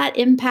does that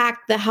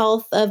impact the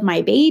health of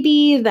my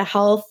baby, the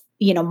health,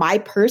 my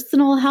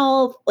personal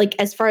health, like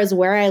as far as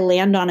where I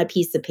land on a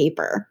piece of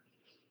paper?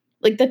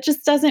 Like that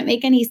just doesn't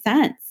make any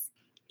sense.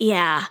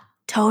 Yeah,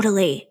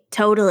 totally.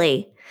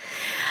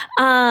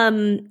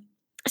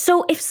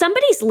 So if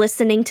somebody's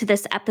listening to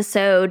this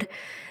episode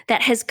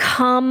that has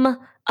come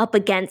up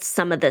against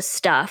some of this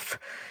stuff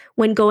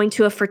when going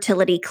to a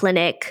fertility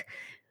clinic,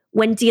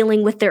 when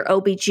dealing with their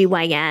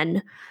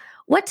OBGYN,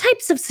 what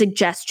types of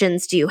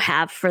suggestions do you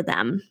have for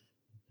them?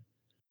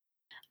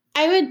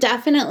 I would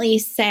definitely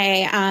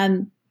say,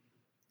 and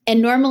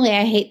normally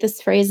I hate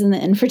this phrase in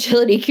the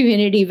infertility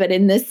community, but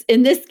in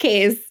this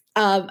case,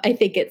 I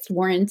think it's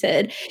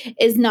warranted,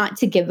 is not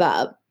to give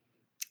up.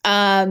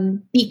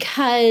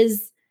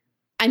 Because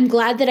I'm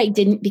glad that I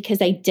didn't,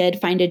 because I did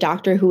find a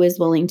doctor who was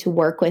willing to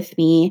work with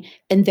me.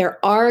 And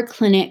there are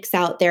clinics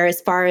out there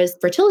as far as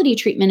fertility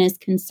treatment is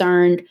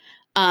concerned,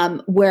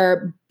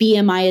 where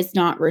BMI is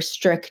not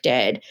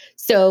restricted.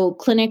 So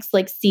clinics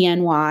like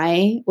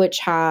CNY, which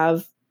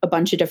have a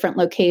bunch of different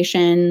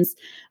locations,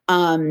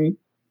 don't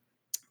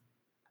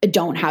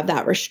have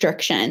that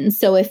restriction.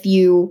 So if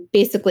you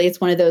basically,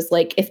 it's one of those,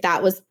 like, if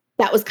that was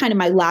kind of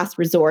my last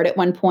resort at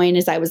one point,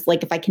 is I was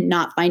like, if I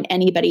cannot find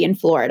anybody in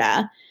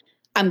Florida,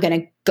 I'm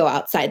going to go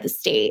outside the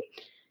state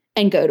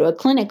and go to a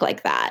clinic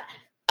like that.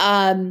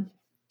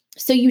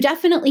 So you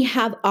definitely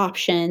have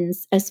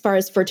options as far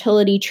as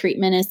fertility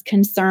treatment is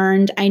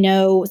concerned. I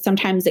know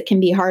sometimes it can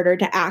be harder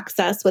to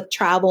access with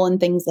travel and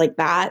things like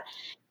that,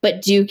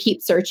 but do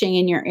keep searching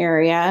in your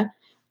area.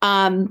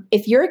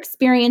 If you're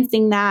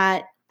experiencing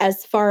that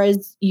as far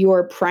as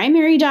your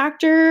primary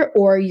doctor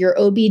or your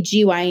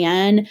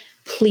OBGYN,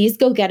 please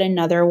go get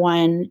another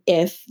one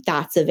if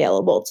that's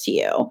available to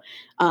you.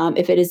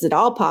 If it is at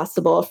all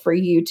possible for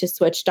you to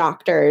switch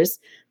doctors,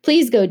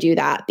 please go do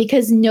that,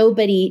 because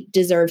nobody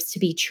deserves to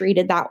be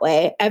treated that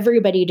way.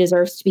 Everybody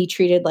deserves to be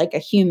treated like a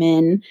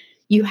human.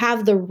 You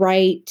have the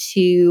right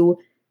to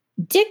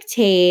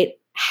dictate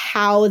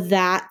how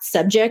that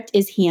subject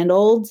is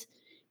handled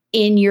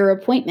in your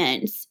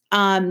appointments.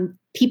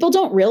 People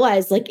don't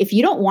realize, like, if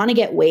you don't want to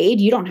get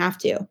weighed, you don't have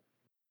to.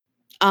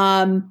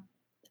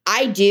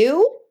 I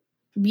do,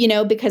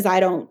 because I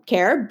don't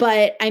care.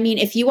 But I mean,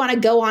 if you want to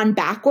go on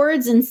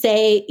backwards and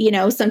say,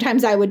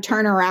 sometimes I would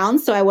turn around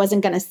so I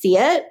wasn't going to see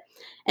it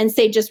and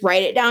say, just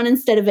write it down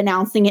instead of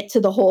announcing it to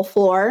the whole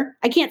floor.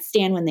 I can't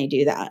stand when they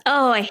do that.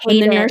 Oh, I When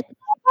hate the it. nurse,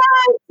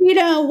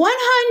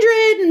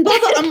 100 and blah,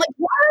 blah. I'm like,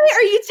 why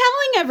are you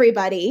telling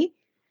everybody?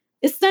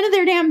 It's none of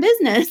their damn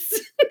business.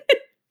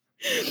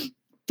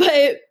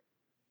 But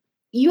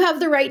you have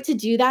the right to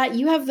do that.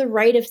 You have the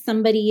right, if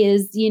somebody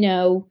is,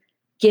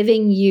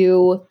 giving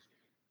you,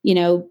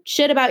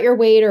 shit about your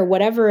weight or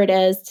whatever it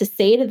is, to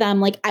say to them,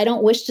 like, I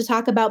don't wish to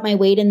talk about my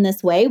weight in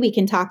this way. We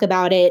can talk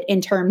about it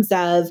in terms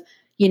of,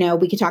 we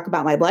can talk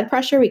about my blood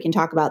pressure. We can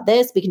talk about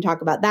this. We can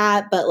talk about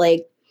that. But,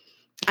 like,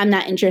 I'm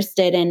not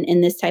interested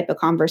in this type of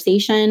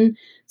conversation.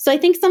 So I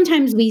think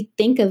sometimes we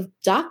think of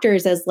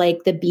doctors as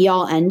like the be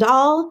all end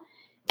all,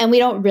 and we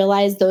don't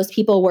realize those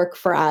people work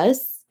for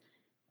us.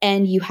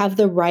 And you have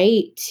the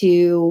right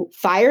to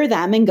fire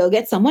them and go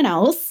get someone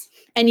else.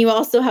 And you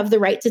also have the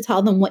right to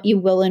tell them what you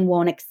will and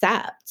won't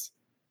accept.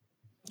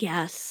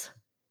 Yes,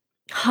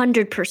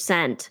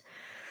 100%.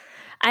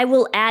 I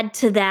will add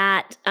to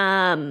that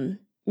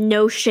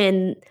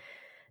notion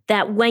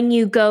that when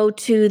you go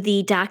to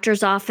the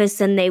doctor's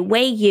office and they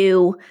weigh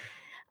you,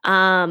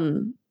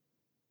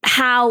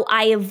 how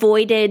I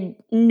avoided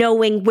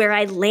knowing where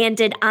I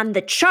landed on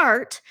the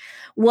chart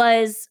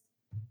was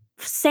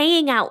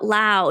saying out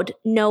loud,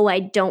 no, I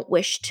don't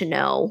wish to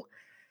know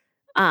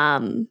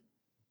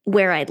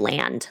where I'd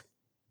land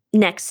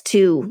next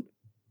to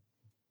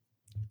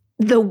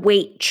the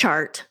weight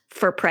chart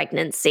for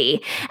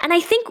pregnancy. And I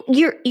think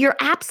you're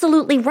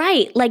absolutely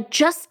right. Like,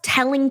 just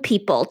telling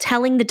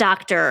the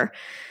doctor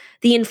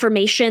the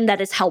information that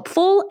is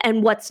helpful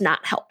and what's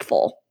not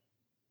helpful.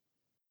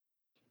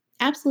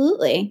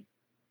 Absolutely.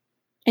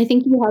 I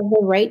think you have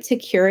the right to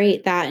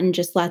curate that and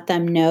just let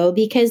them know,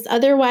 because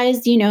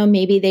otherwise,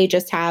 maybe they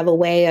just have a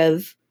way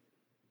of,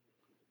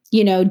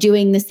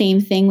 doing the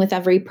same thing with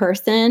every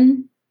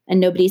person and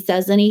nobody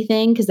says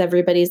anything because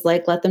everybody's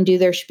like, let them do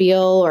their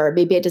spiel, or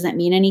maybe it doesn't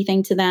mean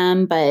anything to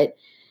them. But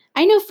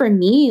I know for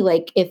me,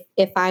 like,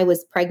 if I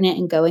was pregnant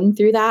and going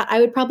through that,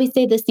 I would probably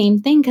say the same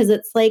thing, because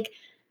it's like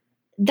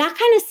that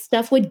kind of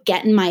stuff would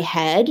get in my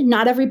head.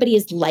 Not everybody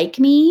is like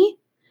me.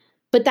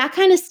 But that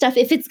kind of stuff,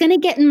 if it's going to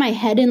get in my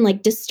head and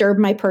like disturb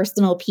my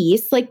personal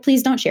peace, like,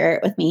 please don't share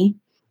it with me.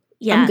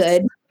 Yes. I'm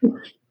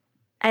good.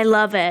 I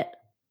love it.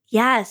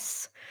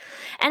 Yes.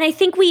 And I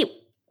think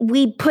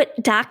we put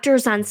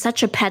doctors on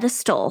such a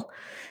pedestal.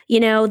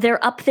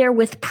 They're up there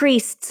with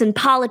priests and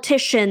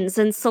politicians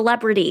and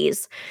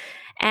celebrities.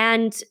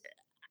 And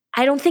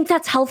I don't think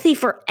that's healthy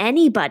for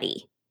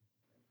anybody.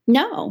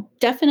 No,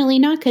 definitely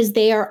not, because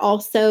they are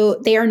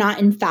not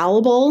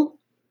infallible.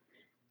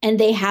 And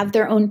they have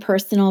their own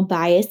personal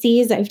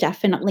biases. I've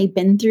definitely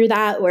been through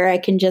that, where I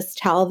can just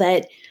tell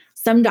that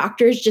some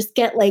doctors just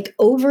get like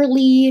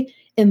overly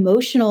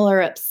emotional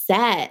or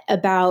upset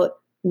about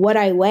what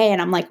I weigh.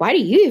 And I'm like, why do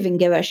you even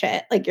give a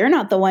shit? Like, you're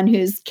not the one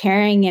who's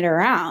carrying it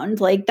around.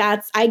 Like,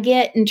 I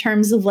get in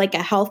terms of like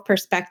a health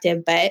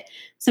perspective, but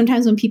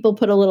sometimes when people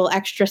put a little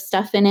extra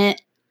stuff in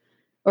it,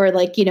 or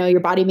like, your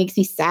body makes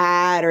me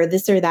sad or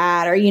this or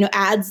that, or,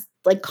 adds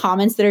like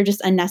comments that are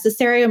just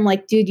unnecessary. I'm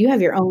like, dude, you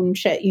have your own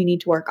shit you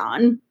need to work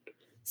on.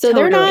 So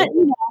they're not,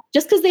 Totally.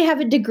 just because they have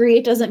a degree,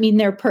 it doesn't mean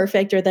they're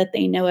perfect or that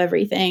they know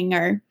everything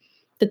or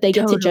that they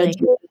get to judge Totally.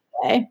 you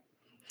every way.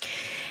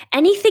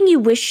 Anything you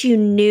wish you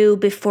knew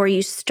before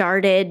you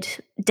started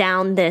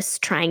down this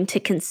trying to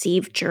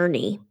conceive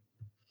journey?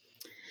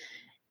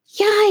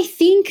 Yeah,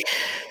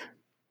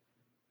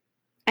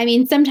 I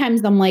mean,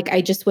 sometimes I'm like,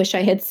 I just wish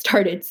I had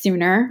started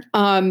sooner,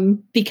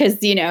 because,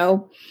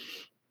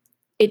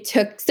 it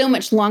took so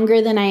much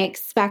longer than I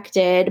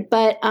expected.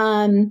 But,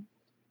 I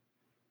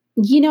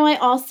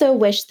also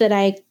wish that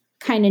I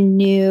kind of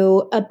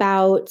knew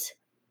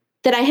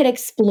that I had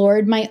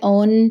explored my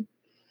own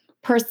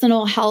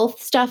personal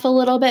health stuff a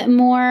little bit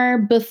more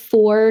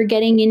before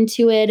getting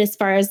into it, as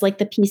far as like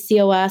the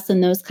PCOS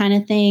and those kind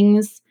of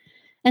things.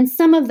 And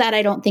some of that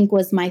I don't think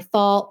was my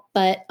fault,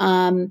 but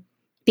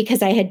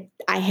because I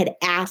had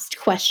asked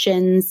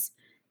questions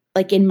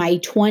like in my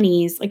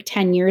 20s, like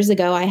 10 years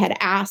ago, I had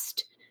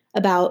asked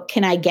about,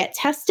 can I get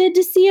tested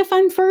to see if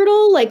I'm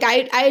fertile? Like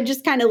I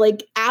just kind of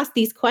like asked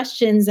these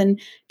questions,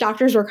 and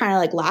doctors were kind of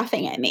like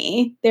laughing at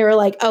me. They were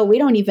like, "Oh, we're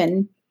not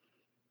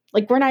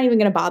even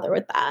going to bother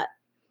with that."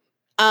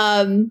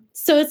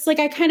 So it's like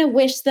I kind of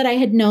wish that I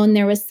had known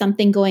there was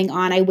something going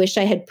on. I wish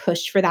I had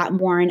pushed for that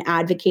more and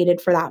advocated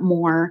for that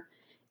more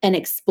and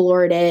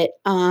explored it.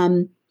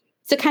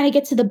 To kind of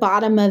get to the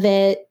bottom of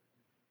it.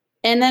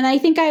 And then I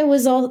think I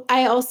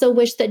also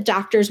wish that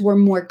doctors were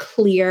more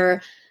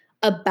clear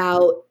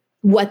about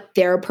what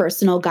their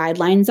personal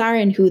guidelines are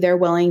and who they're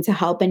willing to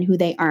help and who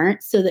they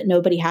aren't, so that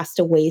nobody has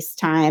to waste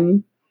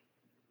time.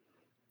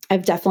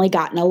 I've definitely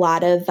gotten a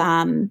lot of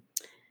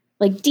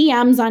like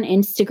DMs on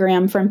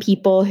Instagram from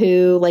people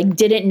who like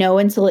didn't know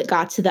until it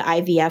got to the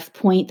IVF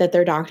point that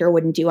their doctor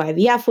wouldn't do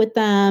IVF with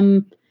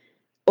them,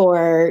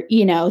 or,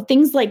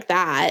 things like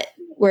that,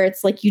 where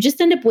it's like you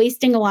just end up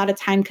wasting a lot of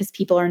time because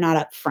people are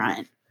not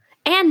upfront.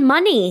 And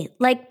money.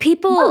 Like Oh,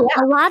 people,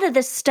 yeah. a lot of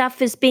this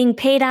stuff is being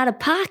paid out of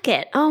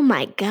pocket. Oh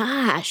my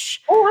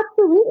gosh. Oh,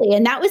 absolutely.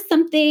 And that was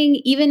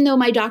something, even though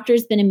my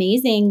doctor's been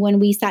amazing, when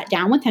we sat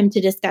down with him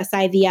to discuss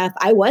IVF,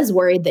 I was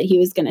worried that he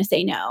was going to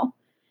say no.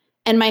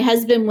 And my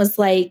husband was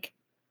like,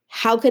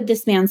 how could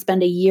this man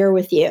spend a year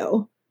with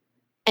you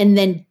and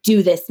then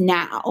do this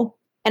now?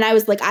 And I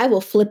was like, I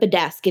will flip a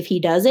desk if he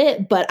does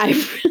it. But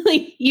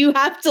you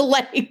have to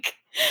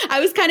I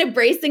was kind of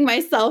bracing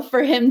myself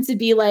for him to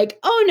be like,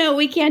 oh no,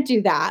 we can't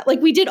do that.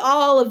 Like, we did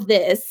all of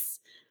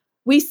this.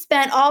 We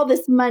spent all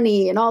this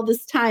money and all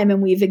this time,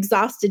 and we've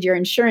exhausted your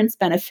insurance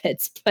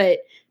benefits,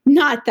 but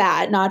not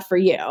that, not for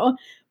you.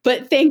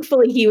 But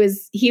thankfully he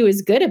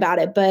was good about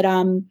it. But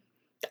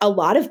a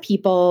lot of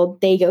people,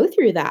 they go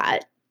through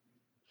that.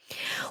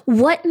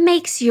 What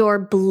makes your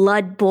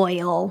blood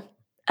boil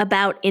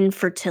about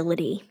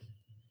infertility?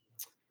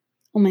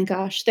 Oh my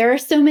gosh, there are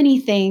so many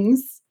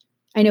things.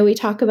 I know we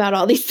talk about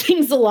all these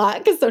things a lot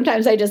because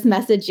sometimes I just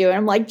message you and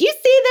I'm like, do you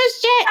see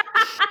this shit?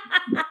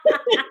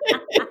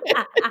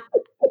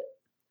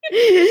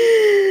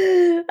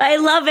 I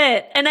love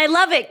it. And I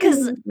love it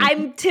because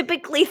I'm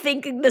typically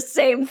thinking the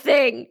same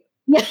thing.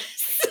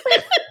 Yes.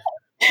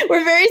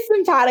 We're very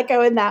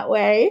simpatico in that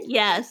way.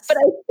 Yes. But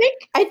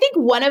I think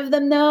one of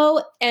them,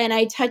 though, and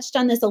I touched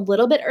on this a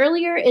little bit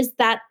earlier, is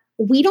that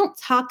we don't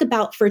talk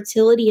about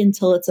fertility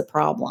until it's a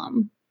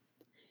problem.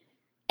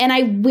 And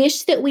I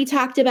wish that we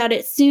talked about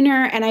it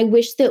sooner. And I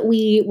wish that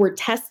we were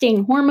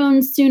testing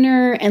hormones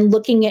sooner and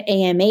looking at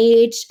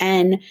AMH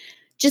and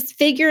just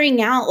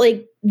figuring out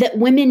like that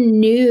women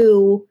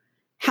knew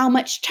how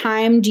much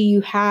time do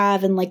you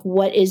have and like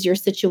what is your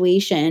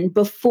situation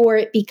before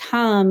it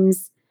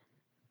becomes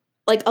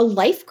like a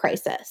life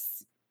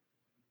crisis.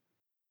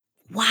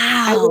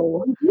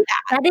 Wow.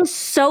 That is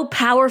so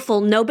powerful.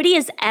 Nobody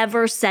has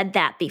ever said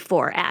that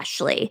before,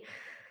 Ashley.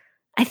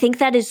 I think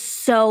that is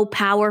so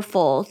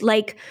powerful.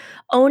 Like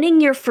owning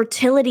your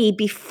fertility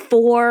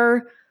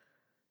before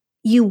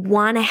you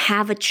want to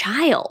have a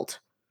child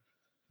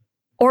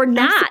or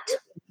not.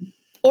 Absolutely.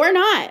 Or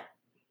not.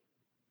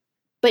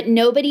 But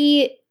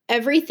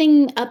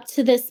everything up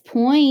to this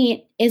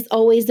point is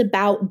always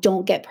about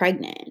don't get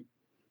pregnant.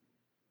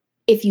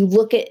 If you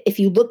look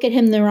at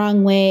him the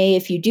wrong way,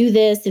 if you do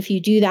this, if you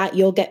do that,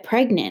 you'll get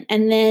pregnant.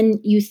 And then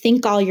you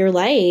think all your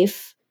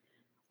life,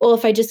 well,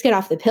 if I just get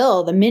off the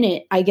pill, the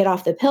minute I get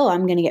off the pill,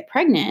 I'm going to get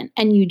pregnant.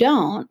 And you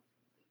don't.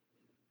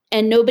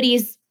 And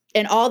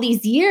in all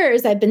these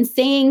years, I've been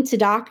saying to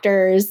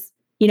doctors,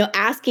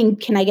 asking,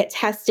 can I get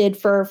tested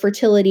for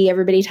fertility?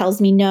 Everybody tells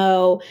me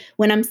no.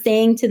 When I'm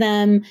saying to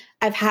them,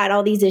 I've had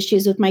all these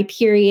issues with my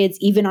periods,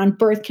 even on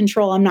birth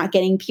control, I'm not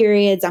getting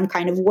periods. I'm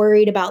kind of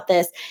worried about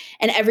this.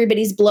 And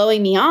everybody's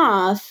blowing me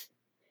off.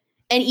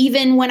 And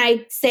even when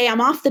I say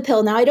I'm off the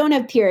pill, now I don't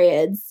have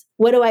periods.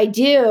 What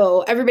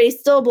do? Everybody's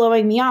still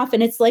blowing me off.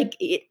 And it's like,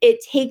 it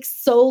takes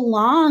so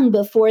long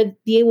before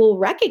they will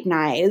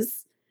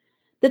recognize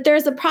that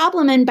there's a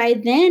problem. And by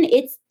then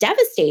it's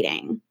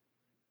devastating.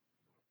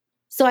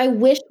 So I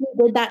wish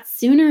we did that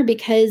sooner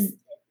because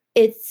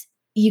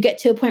you get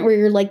to a point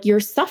where you're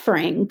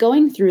suffering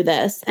going through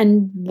this.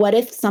 And what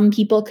if some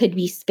people could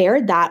be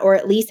spared that, or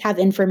at least have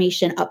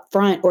information up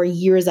front or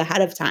years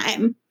ahead of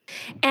time?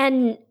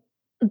 And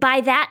by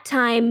that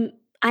time,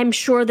 I'm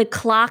sure the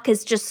clock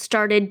has just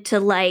started to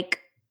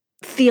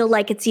feel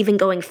like it's even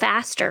going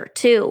faster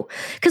too.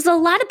 Because a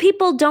lot of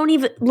people don't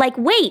even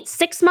wait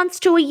 6 months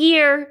to a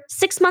year,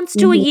 6 months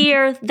to a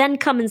year, then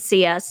come and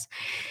see us.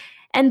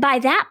 And by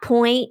that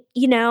point,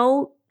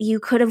 you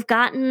could have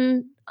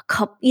gotten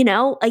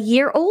a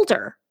year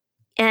older.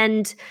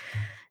 And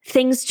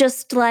things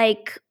just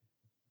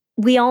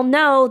we all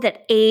know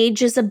that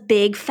age is a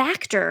big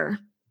factor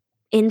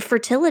in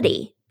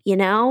fertility,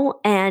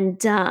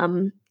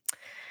 and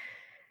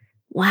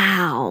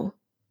wow.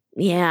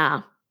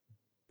 Yeah.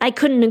 I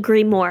couldn't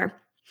agree more.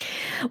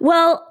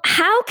 Well,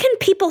 how can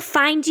people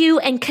find you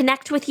and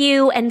connect with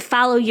you and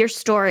follow your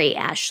story,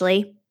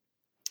 Ashley?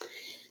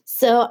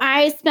 So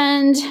I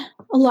spend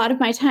a lot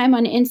of my time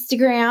on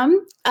Instagram,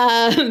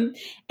 and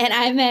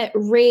I'm at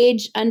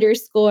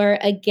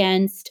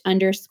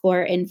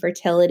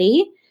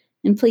rage_against_infertility.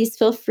 And please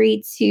feel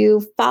free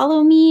to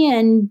follow me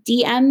and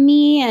DM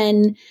me,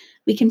 and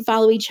we can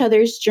follow each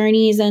other's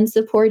journeys and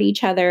support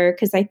each other,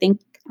 because I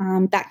think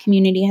that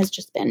community has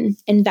just been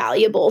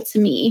invaluable to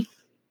me.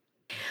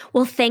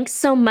 Well, thanks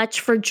so much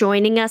for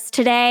joining us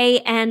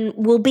today, and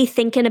we'll be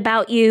thinking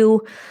about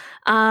you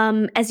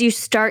as you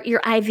start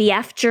your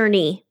IVF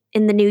journey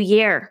in the new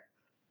year.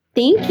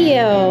 Thank you.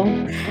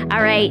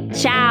 All right,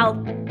 ciao.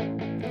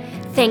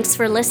 Thanks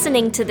for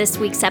listening to this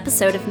week's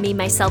episode of Me,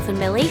 Myself, and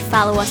Millie.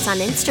 Follow us on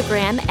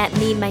Instagram at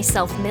Me,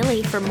 Myself,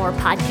 Millie for more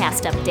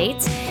podcast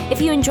updates.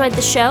 If you enjoyed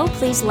the show,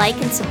 please like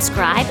and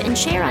subscribe and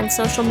share on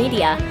social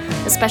media.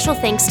 A special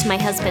thanks to my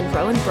husband,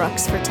 Rowan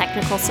Brooks, for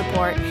technical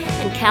support,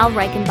 and Cal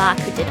Reichenbach,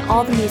 who did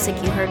all the music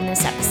you heard in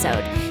this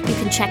episode. You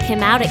can check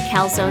him out at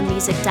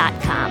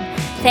calzonemusic.com.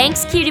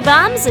 Thanks, cutie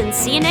bombs, and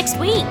see you next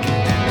week.